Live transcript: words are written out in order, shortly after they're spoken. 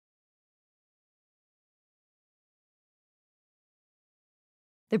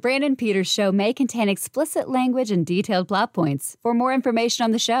The Brandon Peters Show may contain explicit language and detailed plot points. For more information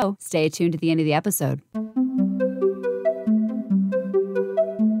on the show, stay tuned to the end of the episode.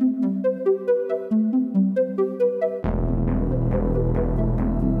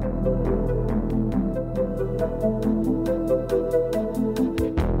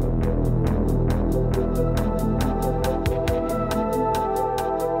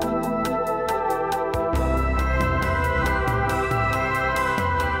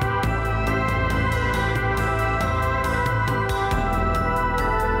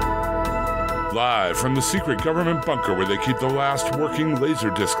 Live from the secret government bunker where they keep the last working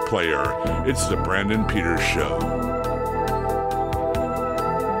Laserdisc player, it's the Brandon Peters Show.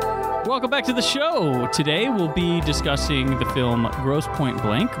 Welcome back to the show. Today we'll be discussing the film Grosse Pointe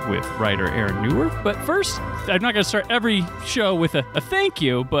Blank with writer Aaron Neuwirth. But first, I'm not going to start every show with a thank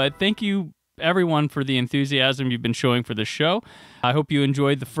you, but thank you everyone for the enthusiasm you've been showing for the show. I hope you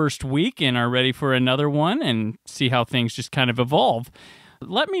enjoyed the first week and are ready for another one and see how things just kind of evolve.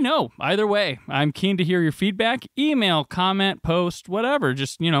 Let me know. Either way, I'm keen to hear your feedback. Email, comment, post, whatever.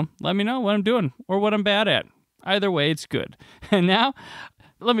 Just, let me know what I'm doing or what I'm bad at. Either way, it's good. And now,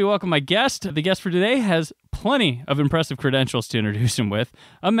 let me welcome my guest. The guest for today has plenty of impressive credentials to introduce him with.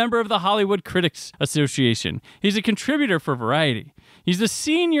 A member of the Hollywood Critics Association. He's a contributor for Variety. He's the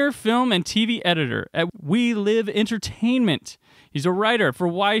senior film and TV editor at We Live Entertainment. He's a writer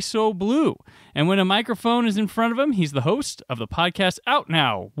for So Blu. And when a microphone is in front of him, he's the host of the podcast Out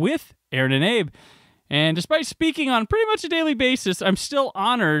Now with Aaron and Abe. And despite speaking on pretty much a daily basis, I'm still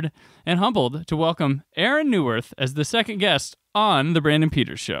honored and humbled to welcome Aaron Neuwirth as the second guest on The Brandon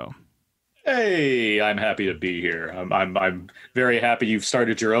Peters Show. Hey, I'm happy to be here. I'm very happy you've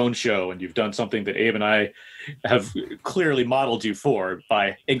started your own show and you've done something that Abe and I have clearly modeled you for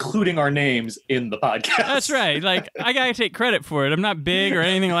by including our names in the podcast. That's right. I gotta take credit for it. I'm not big or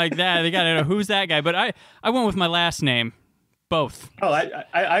anything like that. They gotta know who's that guy. But I went with my last name. Both. Oh,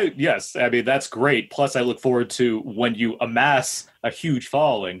 yes. I mean, that's great. Plus, I look forward to when you amass a huge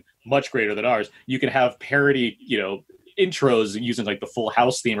following, much greater than ours, you can have parody, intros using like the Full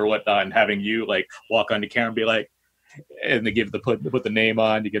House theme or whatnot, and having you like walk onto camera and be like, and they put the name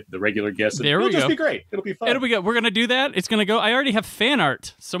on, you get the regular guests. It'll just be great. It'll be fun. It'll be good. We're gonna do that. It's gonna go. I already have fan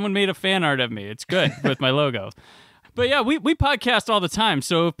art. Someone made a fan art of me. It's good with my logo. But yeah, we podcast all the time.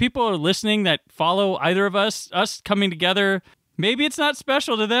 So if people are listening that follow either of us coming together, maybe it's not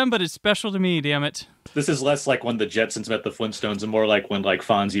special to them, but it's special to me, damn it. This is less like when the Jetsons met the Flintstones and more like when like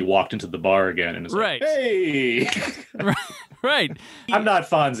Fonzie walked into the bar again and it's right. Like, hey! Right. I'm not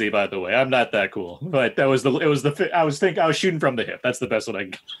Fonzie, by the way. I'm not that cool. But I was shooting from the hip. That's the best one I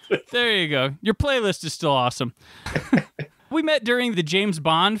got. There you go. Your playlist is still awesome. We met during the James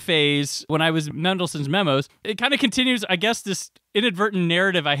Bond phase when I was Mendelssohn's Memos. It kind of continues, I guess, this inadvertent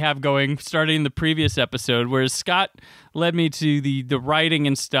narrative I have going starting in the previous episode, whereas Scott led me to the writing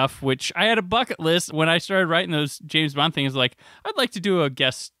and stuff, which I had a bucket list when I started writing those James Bond things. Like, I'd like to do a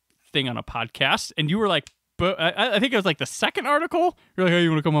guest thing on a podcast. And you were like, but I think it was like the second article. You're like, hey, you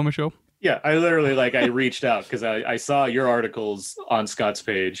want to come on my show? Yeah, I literally, I reached out because I saw your articles on Scott's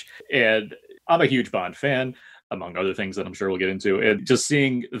page, and I'm a huge Bond fan, among other things that I'm sure we'll get into. And just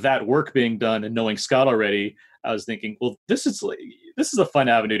seeing that work being done and knowing Scott already, I was thinking, well, this is a fun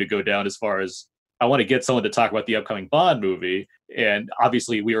avenue to go down as far as I want to get someone to talk about the upcoming Bond movie. And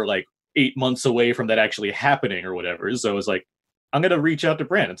obviously we were like 8 months away from that actually happening or whatever. So I was like, I'm going to reach out to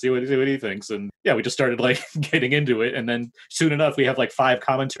Brandon, see what he thinks. And yeah, we just started like getting into it. And then soon enough, we have like 5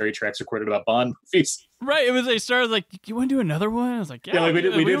 commentary tracks recorded about Bond movies. Right. They started like, you want to do another one? I was like, yeah. Like we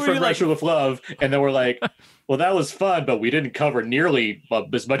did From Russia with Love. And then we're like, well, that was fun, but we didn't cover nearly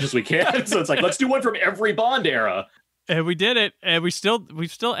as much as we can. So it's like, let's do one from every Bond era. And we did it. And we've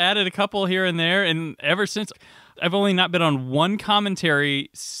still added a couple here and there. And ever since, I've only not been on one commentary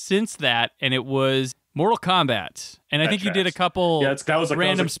since that. And it was Mortal Kombat. And I think you did a couple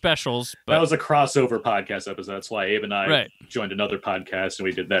random specials. But that was a crossover podcast episode. That's why Abe and I joined another podcast and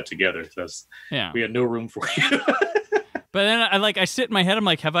we did that together. We had no room for you. But then I sit in my head, I'm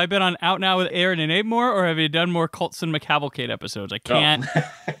like, have I been on Out Now with Aaron and Abe more, or have you done more Colson McCavalcade episodes? I can't.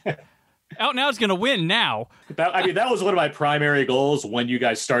 Oh. Out Now is going to win now. That was one of my primary goals when you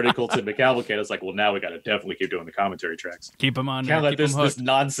guys started Colson McCavalcade. I was like, well, now we got to definitely keep doing the commentary tracks. Keep them on. Can't let this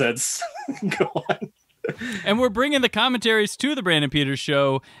nonsense go on. And we're bringing the commentaries to the Brandon Peters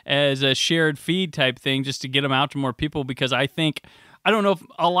Show as a shared feed type thing just to get them out to more people, because I don't know if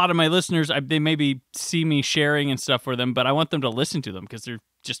a lot of my listeners, they maybe see me sharing and stuff for them, but I want them to listen to them because they're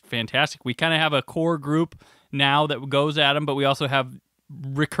just fantastic. We kind of have a core group now that goes at them, but we also have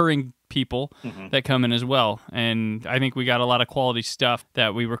recurring people that come in as well. And I think we got a lot of quality stuff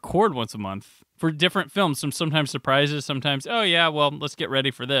that we record once a month for different films. Some sometimes surprises, sometimes, oh yeah, well, let's get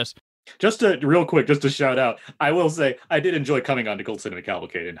ready for this. Real quick, just to shout out, I will say I did enjoy coming on to Gold Cinema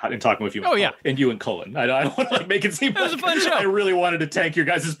Cavalcade and talking with you. And you and Cullen. I don't want to make it seem it was a fun show. I really wanted to tank your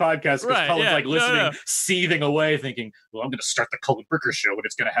guys' podcast because Cullen's listening, seething away, thinking, "Well, I'm going to start the Cullen Bricker show, and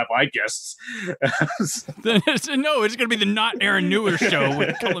it's going to have my guests." No, it's going to be the Not Aaron Neuwirth show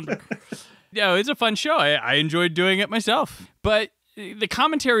with Cullen Bricker. Yeah, it's a fun show. I enjoyed doing it myself, but the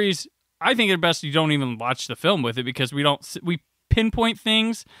commentaries, I think, are best you don't even watch the film with it because we pinpoint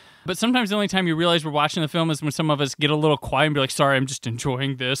things. But sometimes the only time you realize we're watching the film is when some of us get a little quiet and be like, sorry, I'm just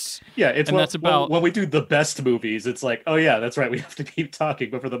enjoying this. Yeah, that's about when we do the best movies, it's like, oh yeah, that's right, we have to keep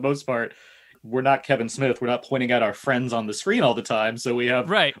talking. But for the most part, we're not Kevin Smith. We're not pointing out our friends on the screen all the time. So we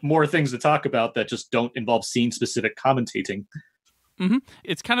have more things to talk about that just don't involve scene-specific commentating. Mm-hmm.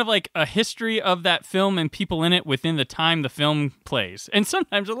 It's kind of like a history of that film and people in it within the time the film plays. And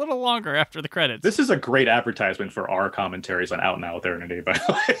sometimes a little longer after the credits. This is a great advertisement for our commentaries on Out Now with Aaron and Dave, by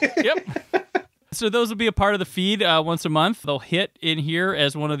the way. Yep. So those will be a part of the feed once a month. They'll hit in here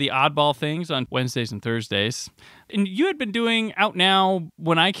as one of the oddball things on Wednesdays and Thursdays. And you had been doing Out Now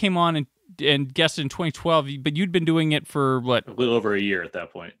when I came on and guested in 2012, but you'd been doing it for what? A little over a year at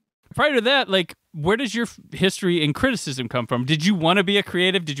that point. Prior to that, where does your history in criticism come from? Did you want to be a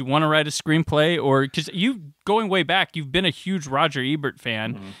creative? Did you want to write a screenplay? Or because going way back, you've been a huge Roger Ebert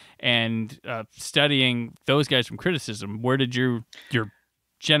fan and studying those guys from criticism. Where did your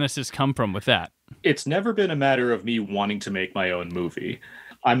genesis come from with that? It's never been a matter of me wanting to make my own movie.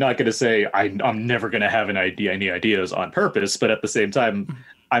 I'm not going to say I'm never going to have any ideas on purpose, but at the same time,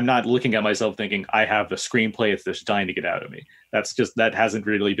 I'm not looking at myself thinking I have the screenplay it's just dying to get out of me. That hasn't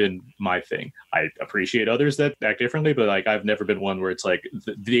really been my thing. I appreciate others that act differently, but I've never been one where it's like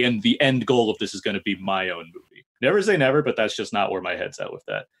the end goal of this is going to be my own movie. Never say never, but that's just not where my head's at with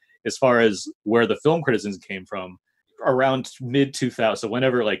that. As far as where the film criticism came from, around mid 2000, so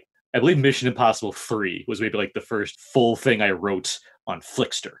whenever I believe Mission Impossible 3 was maybe the first full thing I wrote on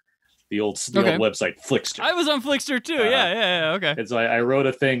Flickster. The old website Flickster. I was on Flickster too. Yeah. Okay. And so I wrote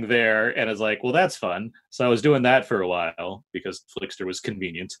a thing there, and I was like, "Well, that's fun." So I was doing that for a while because Flickster was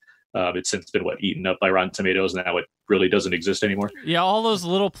convenient. It's since been eaten up by Rotten Tomatoes, and now it really doesn't exist anymore. Yeah, all those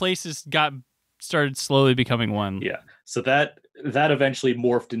little places started slowly becoming one. Yeah. So that eventually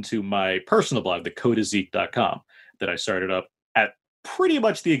morphed into my personal blog, thecodazeek.com, that I started up at pretty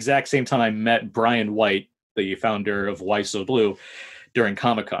much the exact same time I met Brian White, the founder of So Blu, during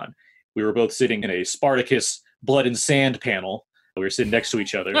Comic-Con. We were both sitting in a Spartacus Blood and Sand panel. We were sitting next to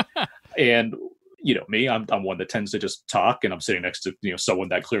each other. And, me, I'm one that tends to just talk, and I'm sitting next to, someone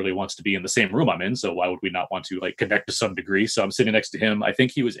that clearly wants to be in the same room I'm in. So why would we not want to connect to some degree? So I'm sitting next to him. I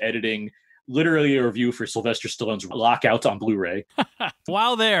think he was editing literally a review for Sylvester Stallone's Lockout on Blu-ray.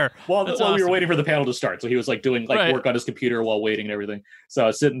 While we were waiting for the panel to start. So he was doing work on his computer while waiting and everything. So I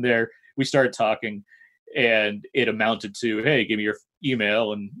was sitting there. We started talking. And it amounted to, hey, give me your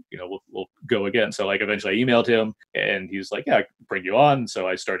email and, we'll go again. So eventually I emailed him and he was like, yeah, I can bring you on. So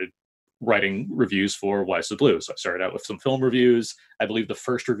I started writing reviews for So Blu. So I started out with some film reviews. I believe the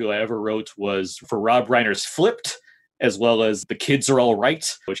first review I ever wrote was for Rob Reiner's Flipped, as well as The Kids Are All Right,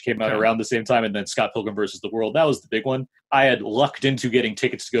 which came out around the same time. And then Scott Pilgrim versus the World. That was the big one. I had lucked into getting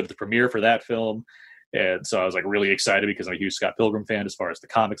tickets to go to the premiere for that film. And so I was really excited because I'm a huge Scott Pilgrim fan as far as the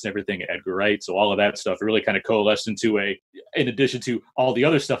comics and everything, and Edgar Wright. So all of that stuff really kind of coalesced into in addition to all the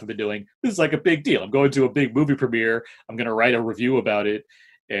other stuff I've been doing, this is a big deal. I'm going to a big movie premiere. I'm going to write a review about it.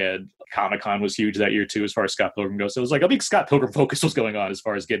 And Comic-Con was huge that year too, as far as Scott Pilgrim goes. So it was a big Scott Pilgrim focus was going on as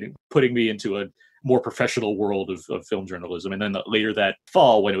far as putting me into a more professional world of film journalism. And then later that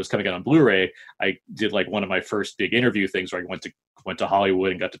fall, when it was coming out on Blu-ray, I did one of my first big interview things where I went to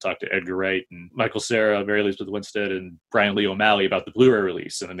Hollywood and got to talk to Edgar Wright and Michael Cera, Mary Elizabeth Winstead, and Brian Lee O'Malley about the Blu-ray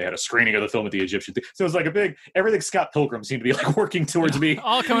release. And then they had a screening of the film at the Egyptian thing. So it was everything Scott Pilgrim seemed to be working towards me.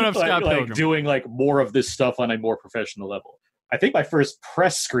 All coming up Scott Pilgrim. Doing more of this stuff on a more professional level. I think my first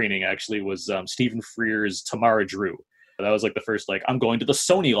press screening actually was Stephen Frear's Tamara Drew. That was the first, I'm going to the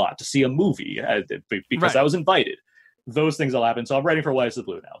Sony lot to see a movie because I was invited. Those things all happened. So I'm writing for So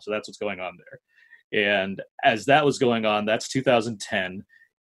Blu now. So that's what's going on there. And as that was going on, that's 2010.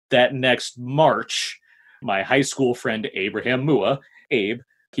 That next March, my high school friend, Abraham Mua, Abe,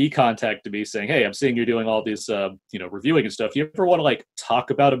 he contacted me saying, hey, I'm seeing you're doing all this, reviewing and stuff. You ever want to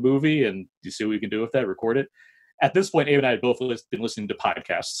talk about a movie and you see what we can do with that, record it? At this point, Abe and I had both been listening to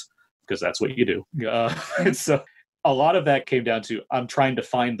podcasts because that's what you do. And so a lot of that came down to I'm trying to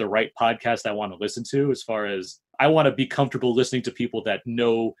find the right podcast I want to listen to. As far as I want to be comfortable listening to people that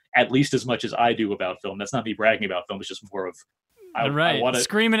know at least as much as I do about film. That's not me bragging about film. It's just more of, I want to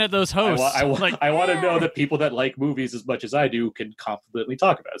screaming at those hosts. I want to know that people that like movies as much as I do can confidently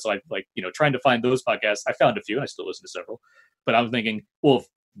talk about it. So I trying to find those podcasts. I found a few and I still listen to several, but I'm thinking, well, if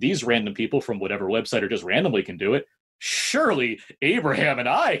these random people from whatever website or just randomly can do it, surely Abraham and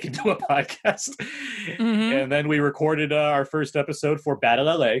I can do a podcast. And then we recorded our first episode for Battle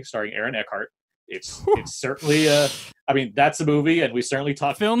LA starring Aaron Eckhart. It's certainly, that's a movie, and we certainly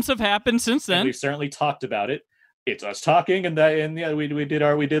talked. Films have happened since then. We've certainly talked about it. It's us talking, and we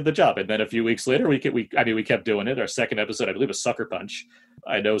did the job. And then a few weeks later, we kept doing it. Our second episode, I believe, was Sucker Punch.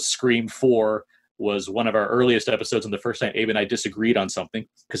 I know Scream 4 was one of our earliest episodes, and the first time Abe and I disagreed on something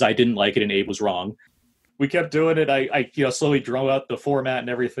because I didn't like it and Abe was wrong. We kept doing it. I slowly drew out the format and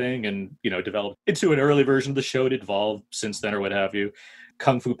everything, and developed into an early version of the show. It evolved since then, or what have you.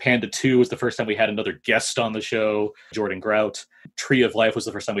 Kung Fu Panda 2 was the first time we had another guest on the show, Jordan Grout. Tree of Life was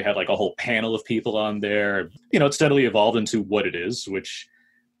the first time we had like a whole panel of people on there. It steadily evolved into what it is, which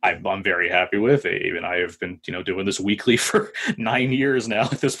I'm very happy with. Abe and I have been, doing this weekly for 9 years now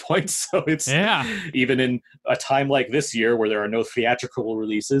at this point. So it's even in a time like this year where there are no theatrical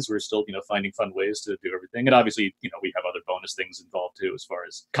releases, we're still, finding fun ways to do everything. And obviously, we have other bonus things involved too, as far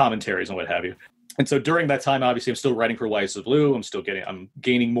as commentaries and what have you. And so during that time, obviously, I'm still writing for So Blu. I'm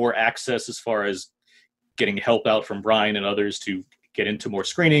gaining more access as far as getting help out from Brian and others to get into more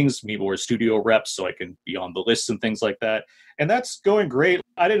screenings, meet more studio reps so I can be on the lists and things like that. And that's going great.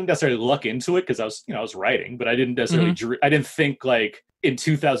 I didn't necessarily luck into it because I was writing, but I didn't necessarily, I didn't think like in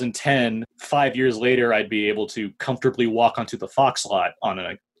 2010, 5 years later, I'd be able to comfortably walk onto the Fox lot on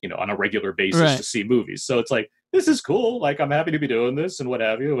a regular basis to see movies. So it's like, this is cool. Like, I'm happy to be doing this and what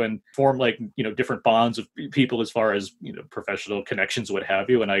have you, and form like, different bonds of people as far as, professional connections, what have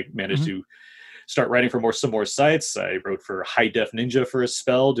you. And I managed to start writing for some more sites. I wrote for High Def Ninja for a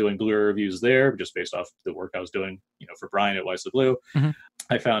spell, doing Blu-ray reviews there, just based off the work I was doing, for Brian at So Blu.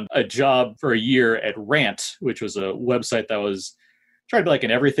 I found a job for a year at Rant, which was a website that was tried to be like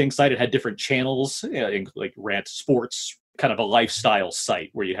an everything site. It had different channels, like Rant Sports, kind of a lifestyle site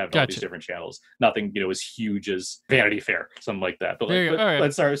where you have all these different channels. Nothing, as huge as Vanity Fair, something like that. But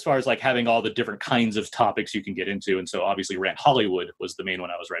let's start as far as like having all the different kinds of topics you can get into. And so obviously Rant Hollywood was the main one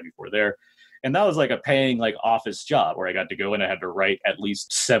I was writing for there. And that was like a paying like office job where I got to go and I had to write at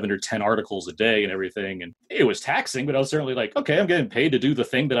least 7 or 10 articles a day and everything. And it was taxing, but I was certainly like, okay, I'm getting paid to do the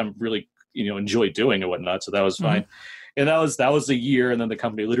thing that I'm really, enjoy doing and whatnot. So that was fine. And that was a year. And then the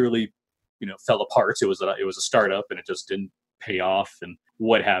company literally, fell apart. It was a startup and it just didn't pay off and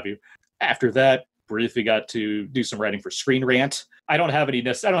what have you. After that, briefly got to do some writing for Screen Rant. I don't have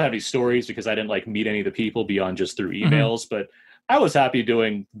any stories because I didn't like meet any of the people beyond just through emails, but I was happy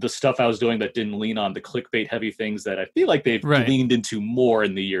doing the stuff I was doing that didn't lean on the clickbait heavy things that I feel like they've leaned into more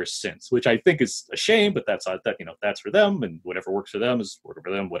in the years since, which I think is a shame, but that's for them, and whatever works for them is working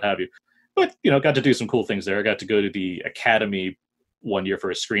for them, what have you. But, got to do some cool things there. I got to go to the Academy one year for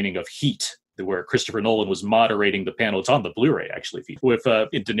a screening of Heat, where Christopher Nolan was moderating the panel. It's on the Blu-ray, actually, with De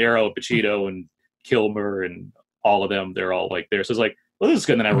Niro, Pacino, and Kilmer, and all of them. They're all like there. So it's like, well, this is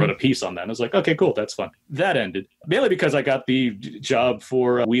good. And then I wrote a piece on that. And I was like, okay, cool. That's fun. That ended mainly because I got the job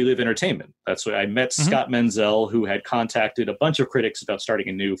for We Live Entertainment. That's where I met Scott Menzel, who had contacted a bunch of critics about starting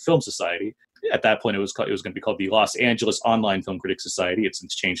a new film society. At that point, it was going to be called the Los Angeles Online Film Critics Society. It's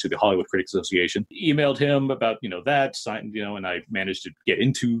since changed to the Hollywood Critics Association. Emailed him about, that, signed, and I managed to get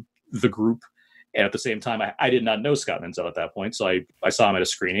into the group. And at the same time, I did not know Scott Menzel at that point. So I saw him at a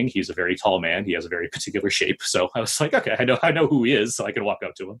screening. He's a very tall man. He has a very particular shape. So I was like, okay, I know who he is. So I can walk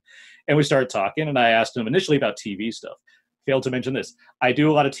up to him. And we started talking. And I asked him initially about TV stuff. Failed to mention this. I do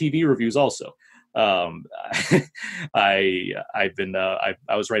a lot of TV reviews also. I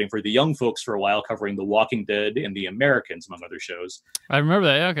was writing for The Young Folks for a while, covering The Walking Dead and The Americans, among other shows. I remember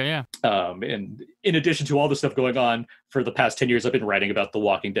that. Okay, yeah. And in addition to all the stuff going on for the past 10 years, I've been writing about The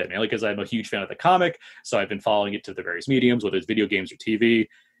Walking Dead, mainly because I'm a huge fan of the comic. So I've been following it to the various mediums, whether it's video games or TV.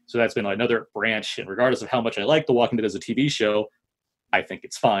 So that's been another branch. And regardless of how much I like The Walking Dead as a TV show, I think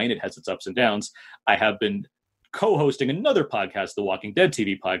it's fine. It has its ups and downs. I have been co-hosting another podcast, The Walking Dead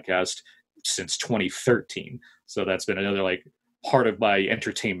TV podcast, since 2013. So that's been another part of my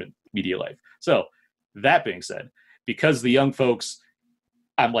entertainment media life. So that being said, because The Young Folks,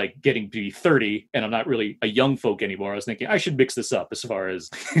 I'm getting to be 30 and I'm not really a young folk anymore. I was thinking I should mix this up as far as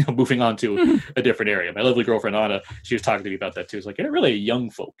moving on to a different area. My lovely girlfriend, Anna, she was talking to me about that too. It's you're not really a young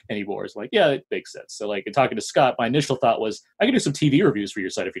folk anymore. It's yeah, it makes sense. So in talking to Scott, my initial thought was I could do some TV reviews for your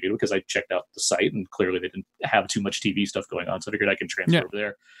site if you do, because I checked out the site and clearly they didn't have too much TV stuff going on. So I figured I can transfer over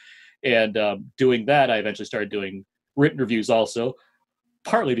there. And doing that, I eventually started doing written reviews also,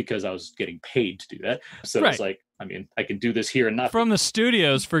 partly because I was getting paid to do that. So it's like, I mean, I can do this here and not from the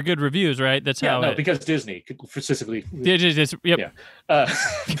studios for good reviews, right? That's how. Because Disney specifically. Yep. Yeah.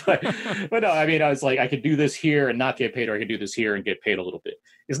 But no, I mean, I was like, I could do this here and not get paid, or I could do this here and get paid a little bit.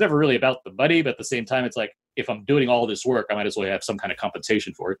 It's never really about the money, but at the same time, it's like, if I'm doing all this work, I might as well have some kind of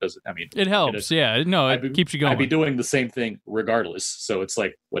compensation for it. Doesn't, I mean, it helps. It keeps you going. I'd be doing the same thing regardless. So it's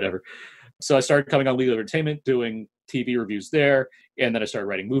like, whatever. So I started coming on Legal Entertainment, doing TV reviews there. And then I started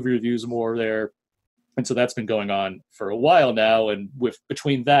writing movie reviews more there. And so that's been going on for a while now. And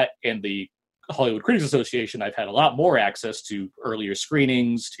between that and the Hollywood Critics Association, I've had a lot more access to earlier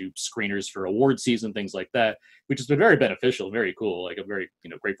screenings, to screeners for award season, things like that, which has been very beneficial, very cool. Like, I'm very,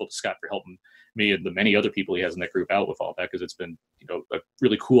 grateful to Scott for helping me and the many other people he has in that group out with all that, because it's been, a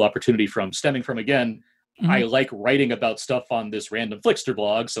really cool opportunity stemming from, again, I like writing about stuff on this random Flickster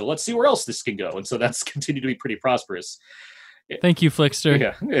blog, so let's see where else this can go. And so that's continued to be pretty prosperous. Thank you, Flickster.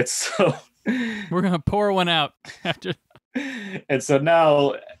 Yeah, it's so... We're going to pour one out after. And so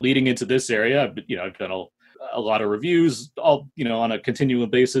now, leading into this area, I've done a lot of reviews, all, on a continual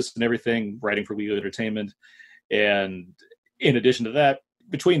basis and everything, writing for Legal Entertainment. And in addition to that,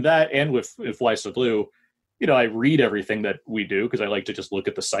 between that and with So Blu, I read everything that we do, because I like to just look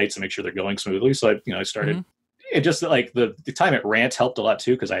at the sites and make sure they're going smoothly. So I started, it just like the time at Rant helped a lot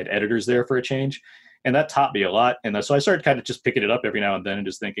too, because I had editors there for a change. And that taught me a lot. And so I started kind of just picking it up every now and then and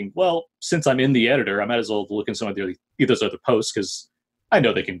just thinking, well, since I'm in the editor, I might as well look in some of those other posts, because I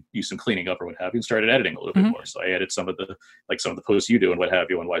know they can use some cleaning up or what have you, and started editing a little bit more. So I edit some of the posts you do and what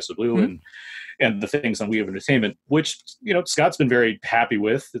have you on So Blu and the things on We Have Entertainment, which, Scott's been very happy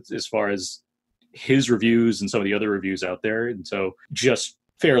with as far as his reviews and some of the other reviews out there. And so just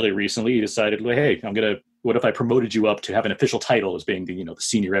fairly recently, he decided, well, hey, what if I promoted you up to have an official title as being the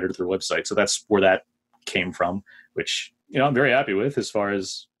senior editor of their website? So that's where that came from, which, I'm very happy with, as far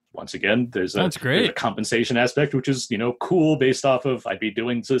as, once again, there's a compensation aspect, which is, cool based off of I'd be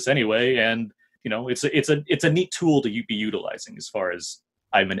doing this anyway. And, it's a neat tool to be utilizing, as far as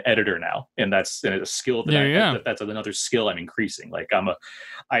I'm an editor now. And that's a skill that's another skill I'm increasing. Like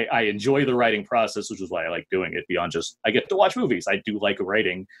I enjoy the writing process, which is why I like doing it, beyond just, I get to watch movies. I do like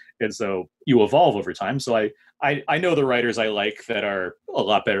writing. And so you evolve over time. So I know the writers I like that are a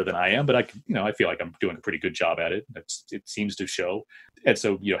lot better than I am, but I feel like I'm doing a pretty good job at it. It seems to show. And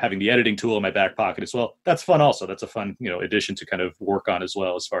so, having the editing tool in my back pocket as well, that's fun also. That's a fun, addition to kind of work on as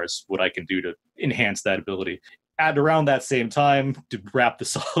well, as far as what I can do to enhance that ability. At around that same time, to wrap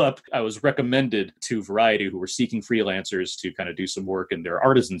this all up, I was recommended to Variety, who were seeking freelancers to kind of do some work in their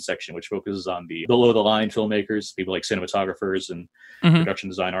artisan section, which focuses on the below-the-line filmmakers, people like cinematographers and production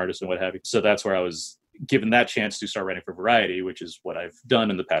design artists and what have you. So that's where I was given that chance to start writing for Variety, which is what I've done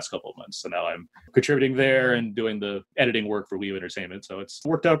in the past couple of months. So now I'm contributing there and doing the editing work for We Have Entertainment. So it's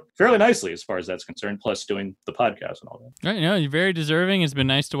worked out fairly nicely as far as that's concerned, plus doing the podcast and all that. Right, you're very deserving. It's been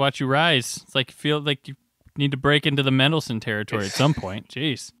nice to watch you rise. It's like, feel like you need to break into the Mendelsohn territory at some point.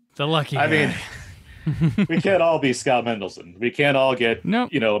 Jeez, it's a lucky guy. I mean, we can't all be Scott Mendelsohn. We can't all get,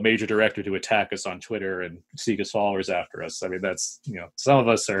 a major director to attack us on Twitter and seek us followers after us. I mean, that's, some of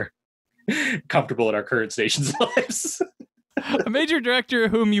us are comfortable in our current station's lives. A major director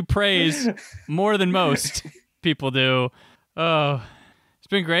whom you praise more than most people do. Oh, it's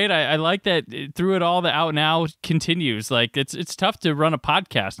been great. I like that through it all, the Out Now continues. Like, it's tough to run a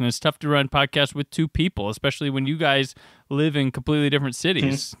podcast, and it's tough to run podcasts with two people, especially when you guys live in completely different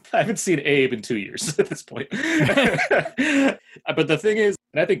cities. I haven't seen Abe in 2 years at this point. But the thing is,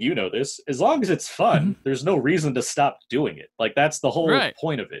 and I think you know this, as long as it's fun, there's no reason to stop doing it. Like, that's the whole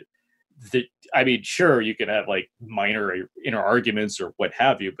point of it. I mean, sure, you can have like minor inner arguments or what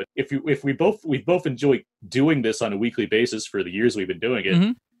have you, but if we both enjoy doing this on a weekly basis for the years we've been doing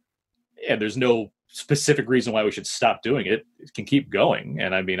it, and there's no specific reason why we should stop doing it, it can keep going.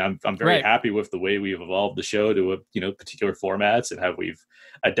 And I mean, I'm very happy with the way we've evolved the show to particular formats and how we've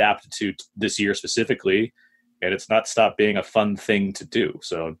adapted to this year specifically, and it's not stopped being a fun thing to do.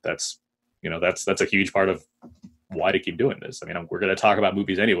 So that's a huge part of why to keep doing this. I mean, we're going to talk about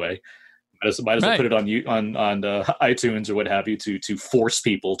movies anyway. Might as well put it on iTunes or what have you to force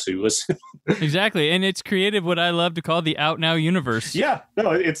people to listen. Exactly, and it's created what I love to call the Out Now universe. Yeah,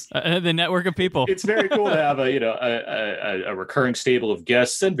 no, it's the network of people. It's very cool to have a recurring stable of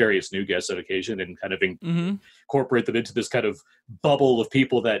guests and various new guests on occasion, and kind of incorporate them into this kind of bubble of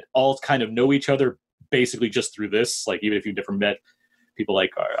people that all kind of know each other basically just through this. Like, even if you've never met people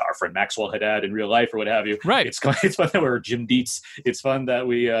like our friend Maxwell Haddad in real life or what have you, right? It's fun that we're Jim Dietz. It's fun that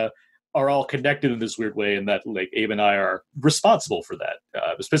we are all connected in this weird way, and that like Abe and I are responsible for that,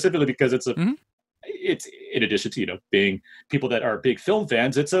 specifically because it's it's in addition to being people that are big film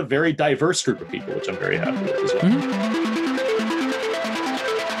fans, it's a very diverse group of people, which I'm very happy with as well.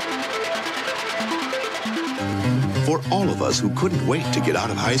 For all of us who couldn't wait to get out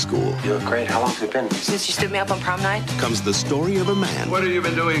of high school, You look great. How long have you been? Since you stood me up on prom night? comes the story of a man What have you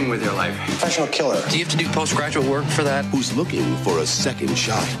been doing with your life? Professional killer. Do you have to do postgraduate work for that? who's looking for a second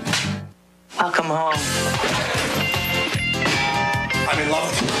shot. Welcome home. I'm in love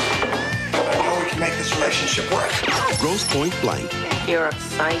with you. I know we can make this relationship work. Grosse Pointe Blank, You're a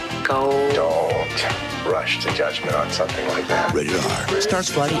psycho. Don't rush to judgment on something like that. rated R. Starts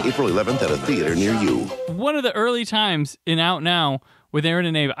Friday, April 11th at a theater near you. One of the early times in Out Now with Aaron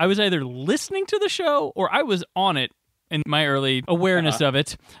and Abe, I was either listening to the show or I was on it in my early awareness of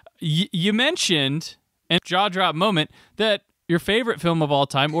it. You mentioned, and jaw drop moment, that your favorite film of all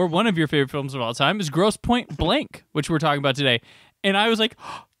time, or one of your favorite films of all time, is Grosse Pointe Blank, which we're talking about today. And I was like,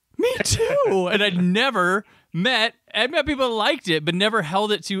 oh, me too. And I'd never met people that liked it, but never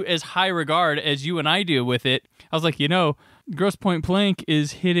held it to as high regard as you and I do with it. I was like, Grosse Pointe Blank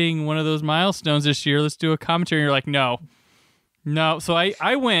is hitting one of those milestones this year. Let's do a commentary. And you're like, no. So I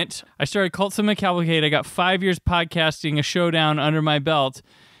started Cult Cinema Cavalcade. I got 5 years podcasting, a showdown under my belt,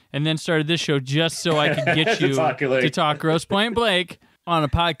 and then started this show just so I could get you to talk Grosse Pointe Blank on a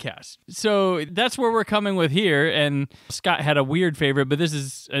podcast. So that's where we're coming with here. And Scott had a weird favorite, but this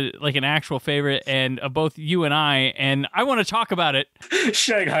is like an actual favorite, and of both you and I want to talk about it.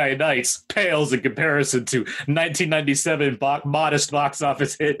 Shanghai Nights pales in comparison to 1997 modest box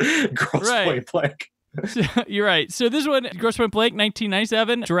office hit Grosse Pointe Blank. You're right. So this one, Grosse Pointe Blank,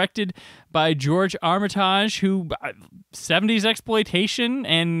 1997, directed by George Armitage, who 70s exploitation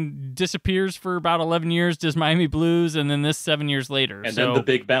and disappears for about 11 years, does Miami Blues, and then this 7 years later. And then The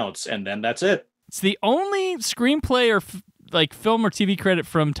Big Bounce, and then that's it. It's the only screenplay or film or TV credit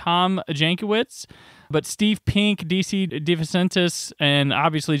from Tom Jankiewicz, but Steve Pink, DC DeVincentis, and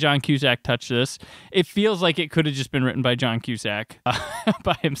obviously John Cusack touched this. It feels like it could have just been written by John Cusack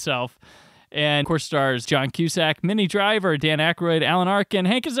by himself. And, of course, stars John Cusack, Minnie Driver, Dan Aykroyd, Alan Arkin,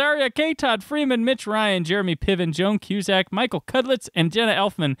 Hank Azaria, K. Todd Freeman, Mitch Ryan, Jeremy Piven, Joan Cusack, Michael Cudlitz, and Jenna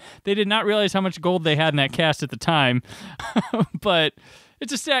Elfman. They did not realize how much gold they had in that cast at the time, but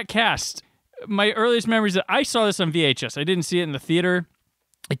it's a stacked cast. My earliest memories, I saw this on VHS. I didn't see it in the theater.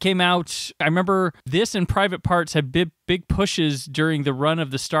 It came out, I remember this and Private Parts had big pushes during the run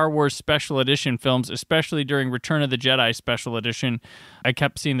of the Star Wars Special Edition films, especially during Return of the Jedi Special Edition. I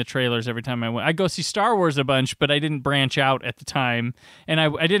kept seeing the trailers every time I went. I'd go see Star Wars a bunch, but I didn't branch out at the time, and I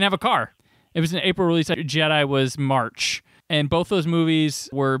didn't have a car. It was an April release. Jedi was March, and both those movies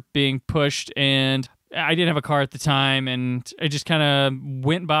were being pushed, and I didn't have a car at the time, and I just kind of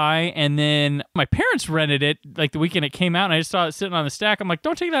went by, and then my parents rented it like the weekend it came out, and I just saw it sitting on the stack. I'm like,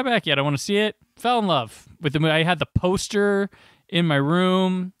 don't take that back yet. I want to see it. Fell in love with the movie. I had the poster in my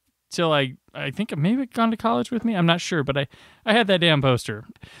room till I think I maybe gone to college with me. I'm not sure, but I had that damn poster.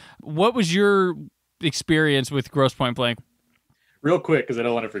 What was your experience with Grosse Pointe Blank? Real quick, because I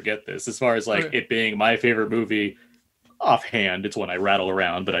don't want to forget this. As far as it being my favorite movie, offhand, it's one I rattle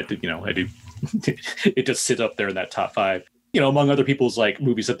around, but I do. It just sits up there in that top five. Among other people's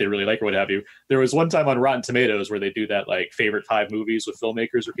movies that they really like or what have you. There was one time on Rotten Tomatoes where they do that favorite 5 movies with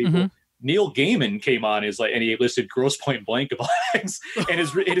filmmakers or people. Mm-hmm. Neil Gaiman came on and he listed Grosse Pointe Blank of things, and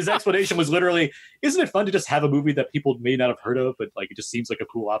his explanation was literally, "Isn't it fun to just have a movie that people may not have heard of, but it just seems like a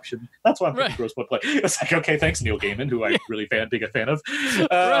cool option?" That's why I'm thinking Grosse Pointe Blank. It's okay, thanks Neil Gaiman, who I'm really big a fan of.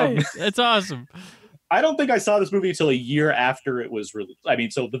 Right, that's awesome. I don't think I saw this movie until a year after it was released. I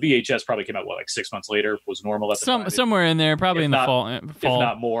mean, so the VHS probably came out 6 months later. Was normal at the time. Somewhere in there, probably in the fall, if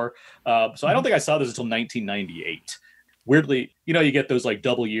not more. So I don't think I saw this until 1998. Weirdly, you get those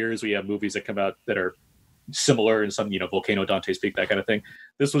double years where you have movies that come out that are similar in some, Volcano, Dante's Peak, that kind of thing.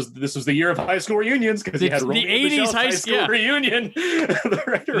 This was the year of high school reunions because you had the 80s high school reunion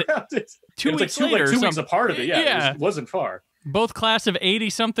right around it. 2 weeks later, later, 2 weeks apart of it. Yeah. It wasn't far. Both class of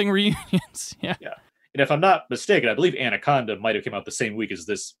 80-something reunions. Yeah. And if I'm not mistaken, I believe Anaconda might have come out the same week as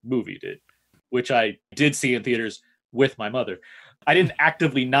this movie did, which I did see in theaters with my mother. I didn't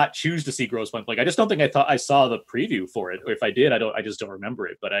actively not choose to see Grosse Pointe Blank. I just don't think I saw the preview for it. Or if I did, I just don't remember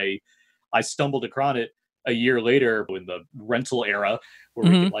it. But I stumbled across it a year later in the rental era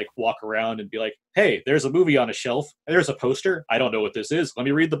where we could walk around and be like, hey, there's a movie on a shelf. There's a poster. I don't know what this is. Let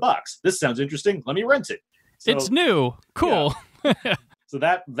me read the box. This sounds interesting. Let me rent it. So, it's new. Cool. Yeah. So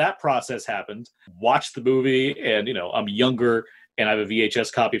that process happened. Watched the movie, and I'm younger and I have a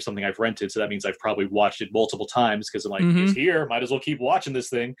VHS copy of something I've rented, so that means I've probably watched it multiple times because I'm like, it's here, might as well keep watching this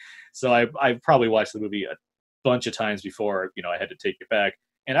thing. So I've probably watched the movie a bunch of times before, I had to take it back.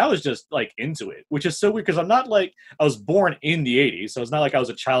 And I was just like into it, which is so weird because I'm not like, I was born in the 80s. So it's not like I was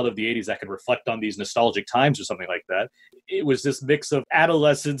a child of the 80s that can reflect on these nostalgic times or something like that. It was this mix of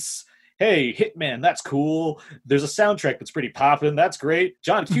adolescence. Hey, Hitman, that's cool. There's a soundtrack that's pretty poppin'. That's great.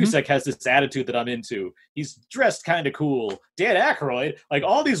 John Cusack has this attitude that I'm into. He's dressed kind of cool. Dan Aykroyd, like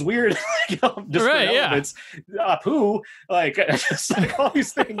all these weird elements. Apu, just like all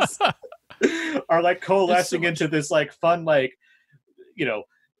these things are like coalescing into this like fun, like,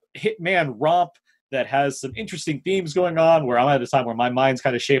 Hitman romp that has some interesting themes going on, where I'm at a time where my mind's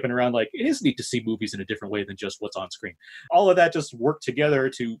kind of shaping around like, it is neat to see movies in a different way than just what's on screen. All of that just worked together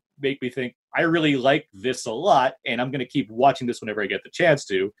to make me think, I really like this a lot, and I'm going to keep watching this whenever I get the chance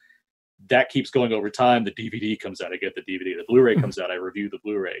to. That keeps going over time. The DVD comes out, I get the DVD. The Blu-ray comes out, I review the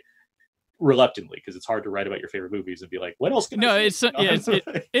Blu-ray. Reluctantly, because it's hard to write about your favorite movies and be like, what else can I say?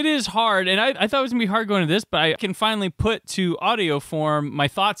 It is hard, and I thought it was gonna be hard going to this, but I can finally put to audio form my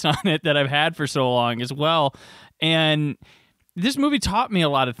thoughts on it that I've had for so long as well. And this movie taught me a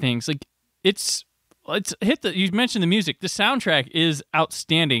lot of things. Like you mentioned the music. The soundtrack is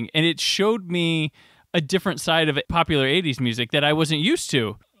outstanding, and it showed me a different side of popular 80s music that I wasn't used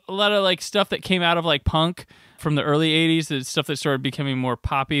to. A lot of like stuff that came out of like punk from the early 80s, the stuff that started becoming more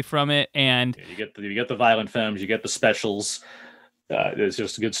poppy from it. And you get the Violent Femmes, you get the Specials. It's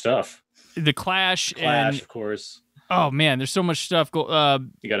just good stuff. The Clash, of course. Oh man, there's so much stuff.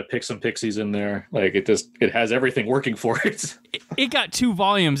 You got to pick some Pixies in there. Like it has everything working for it. It got 2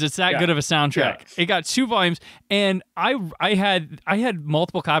 volumes. It's that good of a soundtrack. Yeah. It got 2 volumes, and I had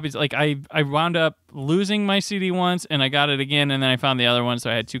multiple copies. Like I wound up losing my CD once, and I got it again, and then I found the other one, so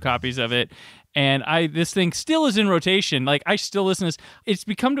I had 2 copies of it. And this thing still is in rotation. Like I still listen to this. It's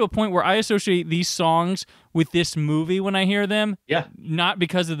become to a point where I associate these songs with this movie when I hear them. Yeah. Not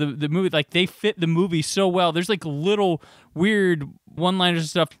because of the movie. Like they fit the movie so well. There's like little weird one-liners and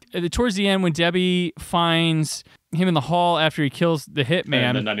stuff. Towards the end when Debbie finds him in the hall after he kills the hitman.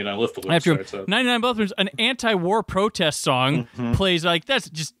 And then 99 Left Balloons starts up. 99 Left Balloons, an anti-war protest song plays. Like that's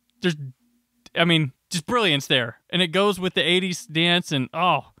just, just brilliance there. And it goes with the 80s dance and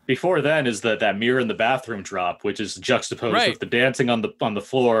Before then is that mirror in the bathroom drop, which is juxtaposed with the dancing on the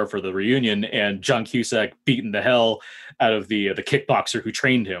floor for the reunion, and John Cusack beating the hell out of the kickboxer who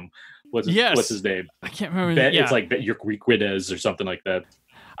trained him. What's his name? I can't remember. It's like Urquidez or something like that.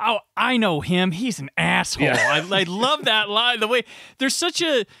 Oh, I know him. He's an asshole. Yeah. I love that line. The way there's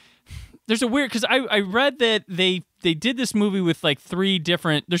a weird, because I read that they did this movie with like 3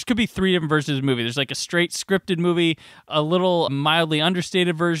 different, there could be 3 different versions of the movie. There's like a straight scripted movie, a little mildly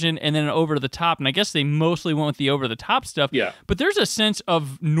understated version, and then an over the top. And I guess they mostly went with the over the top stuff. Yeah. But there's a sense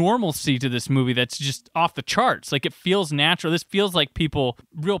of normalcy to this movie that's just off the charts. Like it feels natural. This feels like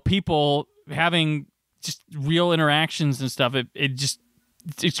real people having just real interactions and stuff.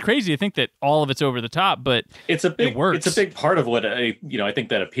 It's crazy to think that all of it's over the top, but it works. It's a big part of what I think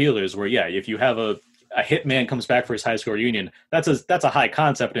that appeal is, where if you have a hitman comes back for his high school reunion, that's a high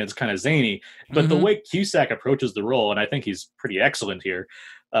concept and it's kind of zany, but the way Cusack approaches the role, and I think he's pretty excellent here.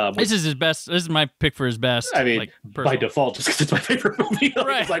 This is his best. This is my pick for his best. I mean, by default, just because it's my favorite movie.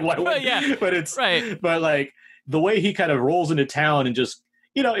 Right. It's like, why would yeah. But it's right. But like the way he kind of rolls into town and just,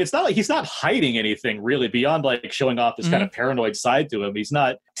 it's not like he's not hiding anything really beyond like showing off this kind of paranoid side to him. He's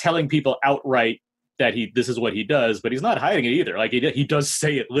not telling people outright that this is what he does, but he's not hiding it either. Like he does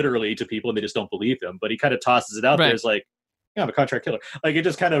say it literally to people and they just don't believe him, but he kind of tosses it out there as like, I'm a contract killer. Like it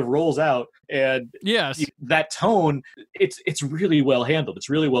just kind of rolls out, and that tone, it's really well handled. It's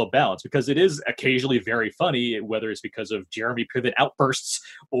really well balanced because it is occasionally very funny, whether it's because of Jeremy Piven outbursts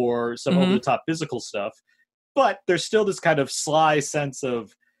or some over the top physical stuff. But there's still this kind of sly sense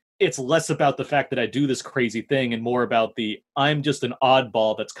of it's less about the fact that I do this crazy thing and more about I'm just an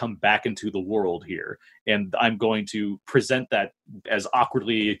oddball that's come back into the world here. And I'm going to present that as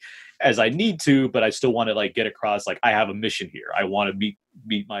awkwardly as I need to, but I still want to like get across, like, I have a mission here. I want to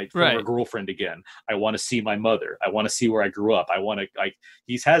meet my former girlfriend again. I want to see my mother. I want to see where I grew up. I want to,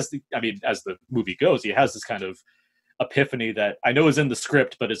 as the movie goes, he has this kind of epiphany that I know is in the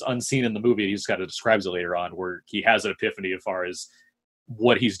script, but is unseen in the movie. He just kind of describes it later on, where he has an epiphany as far as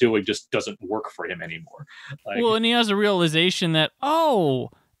what he's doing just doesn't work for him anymore. And he has a realization that,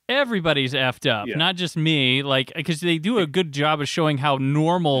 everybody's effed up, not just me. Like, because they do a good job of showing how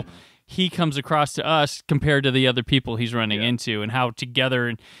normal he comes across to us compared to the other people he's running into, and how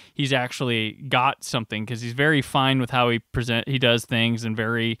together he's actually got something, because he's very fine with how he does things and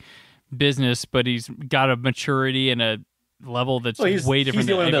very business, but he's got a maturity and a level that's Well, way different he's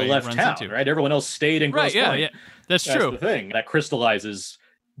the than only one that anybody left runs town, into. right? Everyone else stayed in Grosse Right, yeah, Pointe. yeah. That's That's true. the thing. That crystallizes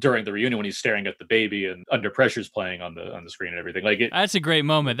during the reunion when he's staring at the baby and Under Pressure's playing on the screen and everything. Like That's a great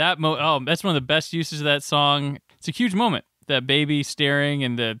moment. That's one of the best uses of that song. It's a huge moment. That baby staring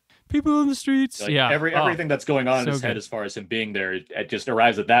and the people in the streets. like Yeah. everything that's going on in so his head good. as far as him being there, it just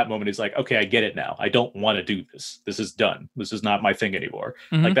arrives at that moment. He's like, okay, I get it now. I don't want to do this. This is done. This is not my thing anymore.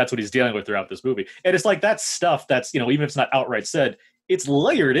 Mhm. Like that's what he's dealing with throughout this movie. And it's like that stuff that's, even if it's not outright said, it's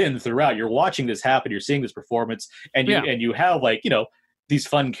layered in throughout. You're watching this happen. You're seeing this performance, and you have like, these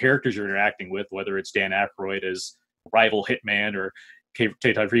fun characters you're interacting with, whether it's Dan Aykroyd as rival hitman or Tay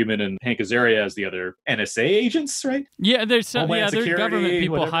Freeman and Hank Azaria as the other NSA agents, right? Yeah, there's some, Homeland there's Security, government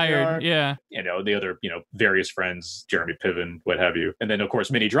people whatever they hired. are. Yeah. The other, various friends, Jeremy Piven, what have you. And then, of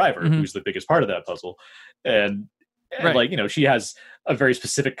course, Minnie Driver, Mhm. who's the biggest part of that puzzle. And Right. like, she has a very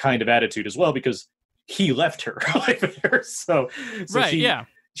specific kind of attitude as well because he left her. so Right, yeah.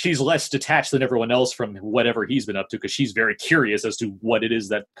 she's less detached than everyone else from whatever he's been up to because she's very curious as to what it is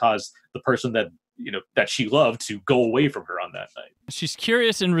that caused the person that that she loved to go away from her on that night. She's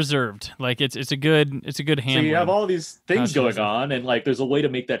curious and reserved. Like it's a good handling. So you have all these things she going does it. on, and like there's a way to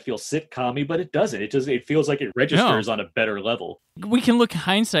make that feel sitcom-y, but it doesn't. It feels like it registers on a better level. We can look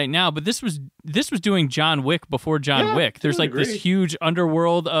hindsight now, but this was doing John Wick before John Wick. There's I like this agree. huge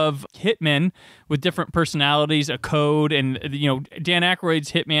underworld of hitmen with different personalities, a code, and Dan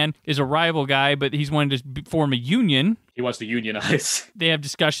Aykroyd's hitman is a rival guy, but he's wanting to form a union. He wants to unionize. They have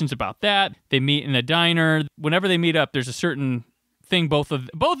discussions about that. They meet in a diner. Whenever they meet up, there's a certain thing both of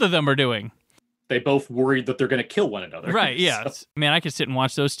them are doing. They both worried that they're going to kill one another. Right, yeah. So Man, I could sit and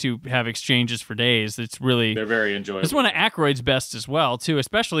watch those two have exchanges for days. It's really... they're very enjoyable. It's one of Aykroyd's best as well, too,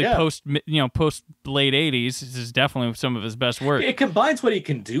 especially post late 80s. This is definitely some of his best work. It combines what he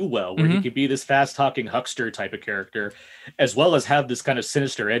can do well, where he can be this fast-talking huckster type of character, as well as have this kind of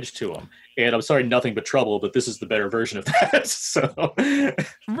sinister edge to him. And I'm sorry, Nothing But Trouble, but this is the better version of that. So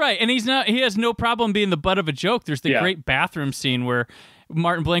Right, and he has no problem being the butt of a joke. There's the great bathroom scene where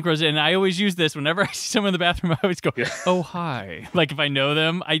Martin Blank goes in, and I always use this whenever I see someone in the bathroom. I always go, "Oh hi!" Like if I know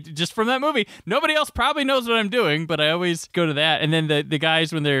them, I just from that movie. Nobody else probably knows what I'm doing, but I always go to that. And then the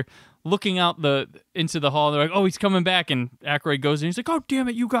guys when they're looking out into the hall, they're like, "Oh, he's coming back!" And Aykroyd goes in, he's like, "Oh, damn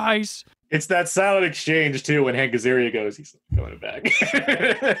it, you guys!" it's that silent exchange too when Hank Azaria goes, he's going back.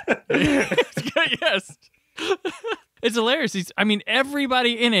 Yes. It's hilarious.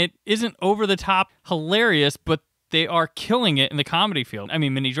 Everybody in it isn't over the top hilarious, but they are killing it in the comedy field.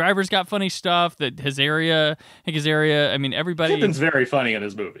 Minnie Driver's got funny stuff. Hank Azaria. Everybody. Pippin's very funny in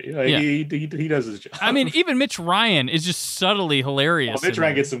this movie. He does his job. Even Mitch Ryan is just subtly hilarious. Mitch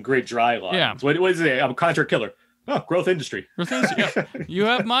Ryan gets some great dry lines. Yeah. What is it? I'm a contract killer. Oh, growth industry. Yeah. You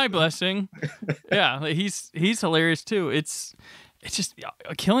have my blessing. Yeah, he's hilarious too. It's just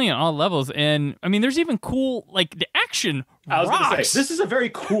killing it on all levels. And there's even cool, like the action I was going to rocks. say, this is a very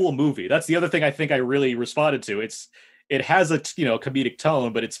cool movie. That's the other thing I think I really responded to. It has a comedic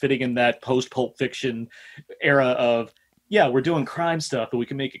tone, but it's fitting in that post Pulp Fiction era of we're doing crime stuff, but we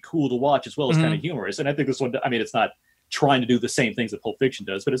can make it cool to watch as well as kind of humorous. And I think this one, it's not trying to do the same things that Pulp Fiction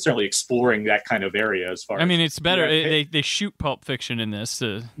does, but it's certainly exploring that kind of area as far as... it's better. They shoot Pulp Fiction in this.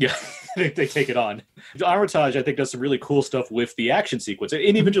 Yeah, they take it on. Armitage, I think, does some really cool stuff with the action sequence, and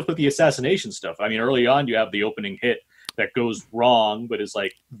even just with the assassination stuff. Early on, you have the opening hit that goes wrong, but it's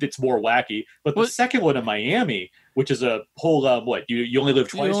more wacky. But the second one in Miami, which is a whole, you only live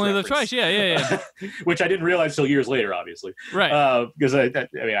twice. You only live twice, yeah. Which I didn't realize till years later, obviously. Right. Because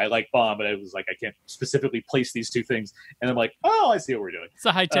I like Bond, but I was like, I can't specifically place these two things. And I'm like, oh, I see what we're doing. It's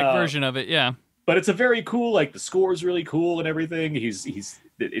a high-tech version of it, yeah. But it's a very cool, like the score is really cool and everything.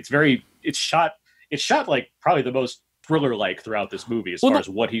 It's shot like probably the most thriller-like throughout this movie as far as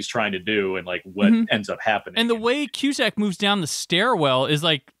what he's trying to do and like what ends up happening. And the way Cusack moves down the stairwell is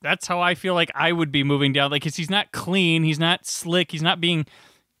like, that's how I feel like I would be moving down. Like, 'cause he's not clean, he's not slick, he's not being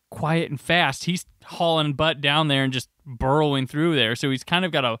quiet and fast. He's hauling butt down there and just burrowing through there. So he's kind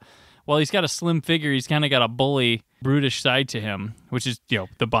of got he's got a slim figure, he's kind of got a bully, brutish side to him, which is,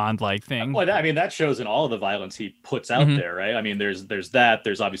 the Bond-like thing. Well, that shows in all of the violence he puts out there, right? There's that.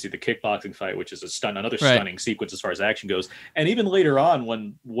 There's obviously the kickboxing fight, which is another stunning sequence as far as action goes. And even later on,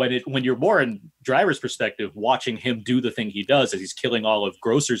 when you're more in Driver's perspective, watching him do the thing he does as he's killing all of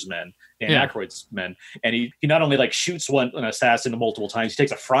Grosser's men, Dan Aykroyd's men, and he not only like shoots an assassin multiple times, he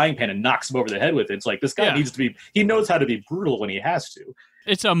takes a frying pan and knocks him over the head with it. It's like this guy he knows how to be brutal when he has to.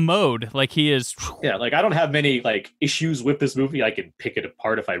 It's a mode, like he is. Yeah, like I don't have many like issues with this movie. I can pick it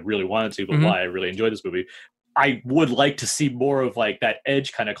apart if I really wanted to, but why I really enjoy this movie. I would like to see more of like that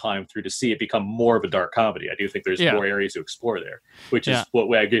edge kind of climb through to see it become more of a dark comedy. I do think there's more areas to explore there, which is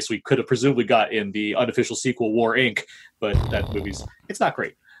what I guess we could have presumably got in the unofficial sequel War Inc., but that it's not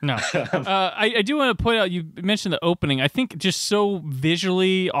great. No. I do want to point out, you mentioned the opening. I think just so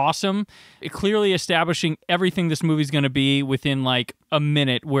visually awesome, clearly establishing everything this movie's going to be within like a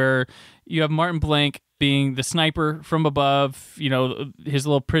minute, where you have Martin Blank being the sniper from above, you know, his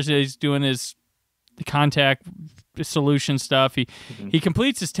little prison, he's doing his contact solution stuff. He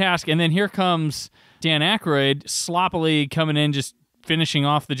completes his task, and then here comes Dan Aykroyd sloppily coming in, just finishing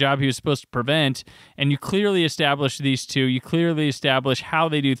off the job he was supposed to prevent. And you clearly establish these two. You clearly establish how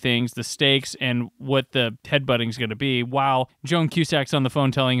they do things, the stakes, and what the headbutting is going to be, while Joan Cusack's on the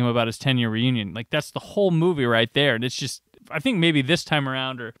phone telling him about his 10-year reunion. Like, that's the whole movie right there. And it's just, I think maybe this time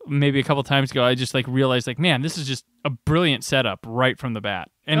around, or maybe a couple times ago, I just like realized, like, man, this is just a brilliant setup right from the bat.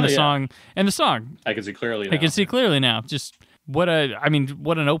 And song. I can see clearly now. I can see clearly now. Just what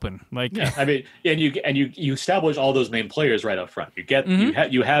an open. Like, I mean, and you establish all those main players right up front. You get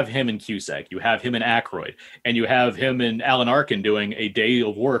you have him and Cusack, you have him and Aykroyd, and you have him and Alan Arkin doing a day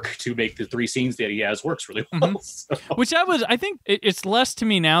of work to make the 3 scenes that he has works really well. So. Which I think it's less to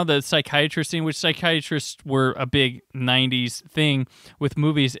me now, the psychiatrist scene, which psychiatrists were a big 90s thing with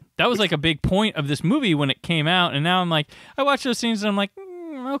movies. That was like a big point of this movie when it came out, and now I'm like, I watch those scenes and I'm like,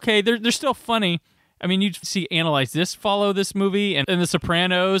 okay, they're still funny. I mean, you see Analyze This follow this movie, and The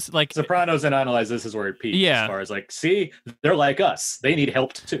Sopranos. Like Sopranos and Analyze This is where it peaks, as far as like, see, they're like us. They need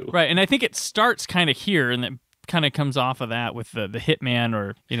help too. Right, and I think it starts kind of here, and then kind of comes off of that with the hitman,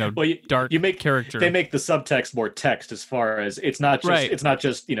 or dark character. They make the subtext more text, as far as it's not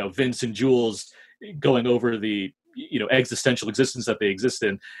just Vince and Jules going over the existential existence that they exist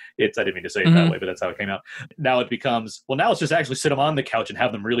in. I didn't mean to say it that way, but that's how it came out. Now it becomes, now let's just actually sit them on the couch and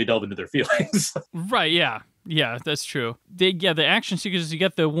have them really delve into their feelings. Right, yeah, that's true. The action sequences, you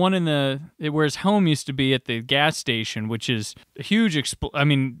get the one where his home used to be at the gas station, which is a huge,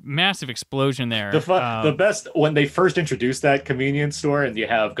 massive explosion there. The best, when they first introduced that convenience store, and you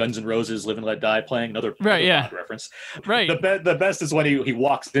have Guns N' Roses Live and Let Die playing, another reference. Right. The best is when he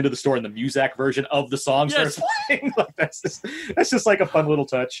walks into the store and the Muzak version of the song starts playing. Like, that's just like a fun little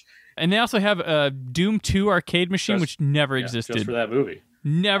touch. And they also have a Doom 2 arcade machine, which never existed. Just for that movie.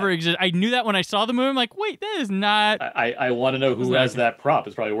 Never existed. I knew that when I saw the movie. I'm like, wait, that is not... I want to know who has that prop.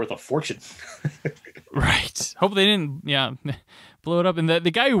 It's probably worth a fortune. Right. Hope they didn't, blow it up. And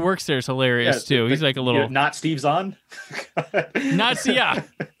the guy who works there is hilarious, too. He's like a little... Not Steve Zahn? That's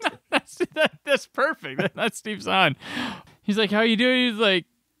perfect. That's Steve Zahn. He's like, how you doing?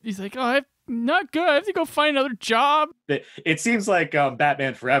 He's like, oh, I'm not good. I have to go find another job. It seems like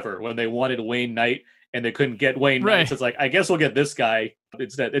Batman Forever, when they wanted Wayne Knight and they couldn't get Wayne Knight. So it's like, I guess we'll get this guy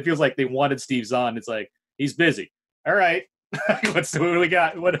instead. It feels like they wanted Steve Zahn. It's like, he's busy. All right. What do we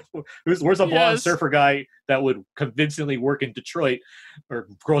got? Where's a blonde surfer guy that would convincingly work in Detroit or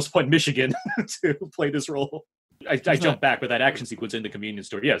Grosse Pointe, Michigan to play this role? I jump back with that action sequence in the convenience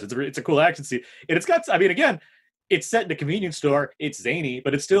store. Yes, it's a cool action scene. And it's got, again, it's set in a convenience store. It's zany,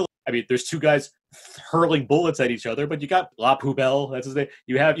 but it's still, there's two guys hurling bullets at each other, but you got La Poubelle, that's his name.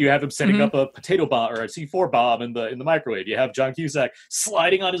 You have him setting up a potato bomb or a C4 bomb in the microwave. You have John Cusack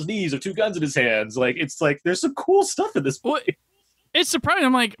sliding on his knees with 2 guns in his hands. Like, it's like, there's some cool stuff in this movie. Well, it's surprising.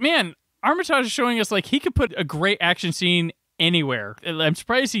 I'm like, man, Armitage is showing us, like, he could put a great action scene anywhere. I'm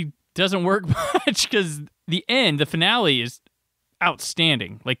surprised he doesn't work much, because the finale is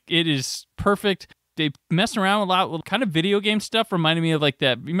outstanding. Like, it is perfect. They messed around a lot with kind of video game stuff, reminded me of like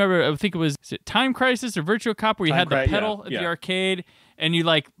that. Remember, I think is it Time Crisis or Virtua Cop, where you had the pedal at the arcade, and you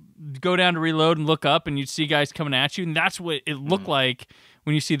like go down to reload and look up, and you'd see guys coming at you, and that's what it looked like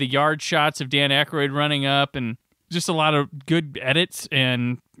when you see the yard shots of Dan Aykroyd running up, and just a lot of good edits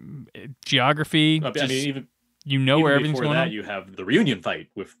and geography. Where everything's going on. You have the reunion fight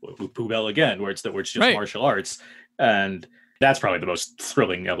with Poubelle again, where it's just martial arts, and that's probably the most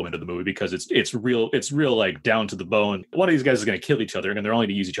thrilling element of the movie, because it's real like down to the bone. One of these guys is going to kill each other, and they're only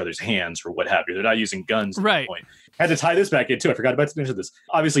to use each other's hands or what have you. They're not using guns at that point. I had to tie this back in too. I forgot about to mention this.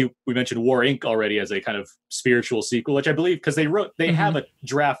 Obviously, we mentioned War Inc. already as a kind of spiritual sequel, which I believe, because they have a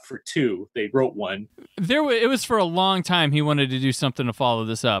draft for 2. They wrote one. It was for a long time. He wanted to do something to follow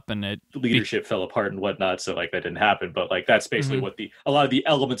this up, and the leadership fell apart and whatnot, so like that didn't happen. But like that's basically what a lot of the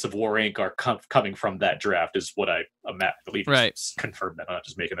elements of War Inc. are coming from that draft, is what I believe. Confirmed that. I'm not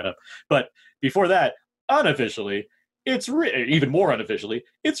just making that up. But before that, unofficially, even more unofficially,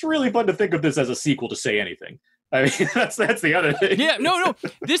 it's really fun to think of this as a sequel to Say Anything. I mean, that's the other thing. Yeah, no.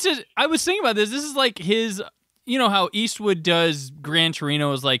 I was thinking about this. This is like his, how Eastwood does Gran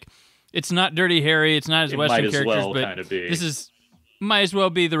Torino, is like It's not Dirty Harry. It's not his Western might as characters, well but kind of be. this might as well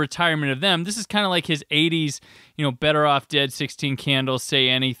be the retirement of them. This is kind of like his 80s, Better Off Dead, 16 Candles, Say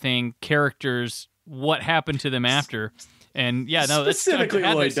Anything characters, what happened to them after. And yeah, no, specifically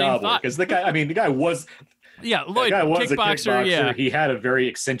Lloyd Dobler, because the guy was... Yeah, Lloyd, guy was kickboxer, a kickboxer. yeah. He had a very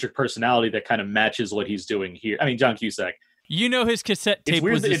eccentric personality that kind of matches what he's doing here. I mean, John Cusack. His cassette tape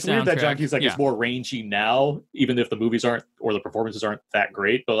was his It's weird that John soundtrack. Cusack is more rangy now, even if the movies aren't, or the performances aren't that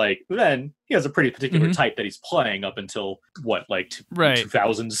great. But like then he has a pretty particular type that he's playing up until what, like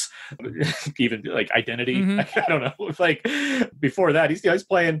 2000s, even like Identity. I don't know. Like before that, he's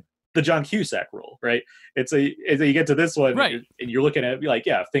playing the John Cusack role, right? You get to this one, and you're looking at it, like,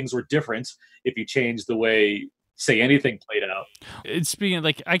 yeah, if things were different if you changed the way Say Anything played out. Speaking of,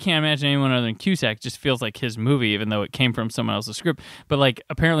 like, I can't imagine anyone other than Cusack. Just feels like his movie, even though it came from someone else's script. But like,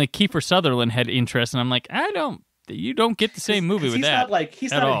 apparently Kiefer Sutherland had interest, and I'm like, you don't get the same movie with that.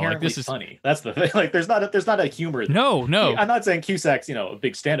 He's not inherently funny. That's the thing. Like, there's not a humor there. No. I'm not saying Cusack's a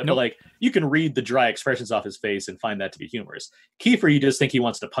big stand-up, but like you can read the dry expressions off his face and find that to be humorous. Kiefer, you just think he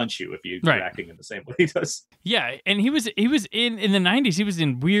wants to punch you if you're acting in the same way he does. Yeah, and he was in the 90s. He was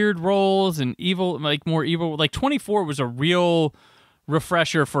in weird roles and more evil. Like 24 was a real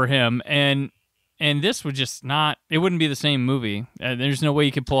refresher for him, and this would just not. It wouldn't be the same movie. There's no way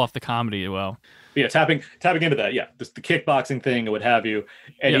you could pull off the comedy well. But yeah, tapping into that, the kickboxing thing and what have you,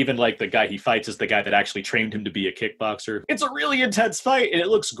 and even like the guy he fights is the guy that actually trained him to be a kickboxer. It's a really intense fight, and it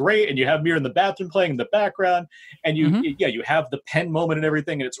looks great, and you have Mir in the bathroom playing in the background, and you have the pen moment and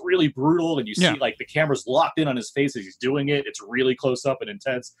everything, and it's really brutal, and you see like the camera's locked in on his face as he's doing it. It's really close up and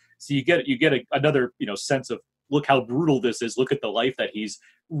intense, so you get another sense of, look how brutal this is. Look at the life that he's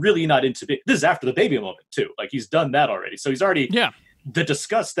really not into. This is after the baby moment too. Like he's done that already, so he's already the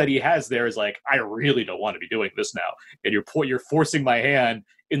disgust that he has there is like, I really don't want to be doing this now. And you're forcing my hand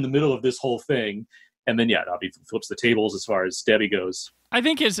in the middle of this whole thing. And then, Dobby flips the tables as far as Debbie goes. I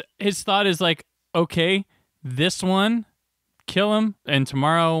think his thought is like, okay, this one, kill him. And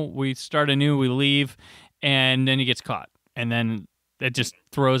tomorrow we start anew, we leave. And then he gets caught. And then it just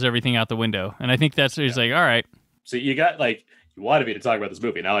throws everything out the window. And I think that's what he's like, all right. So you got like, you wanted me to talk about this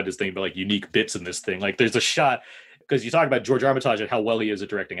movie. Now I just think about like unique bits in this thing. Like there's a shot, because you talk about George Armitage and how well he is at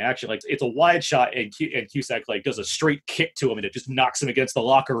directing action. Like it's a wide shot, and Cusack like does a straight kick to him, and it just knocks him against the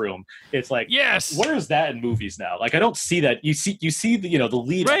locker room. It's like, yes, where is that in movies now? Like I don't see that. You see the the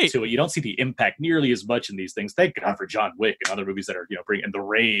lead up to it. You don't see the impact nearly as much in these things. Thank God for John Wick and other movies that are bringing The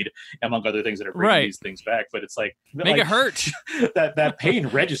Raid, among other things that are bringing these things back. But it's like make it hurt. that pain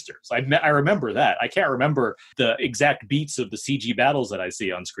registers. I remember that. I can't remember the exact beats of the CG battles that I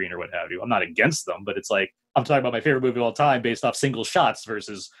see on screen or what have you. I'm not against them, but it's like, I'm talking about my favorite movie of all time based off single shots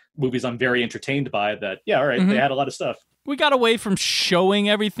versus movies I'm very entertained by that, they had a lot of stuff. We got away from showing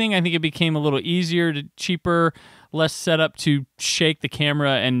everything. I think it became a little easier, cheaper, less set up to shake the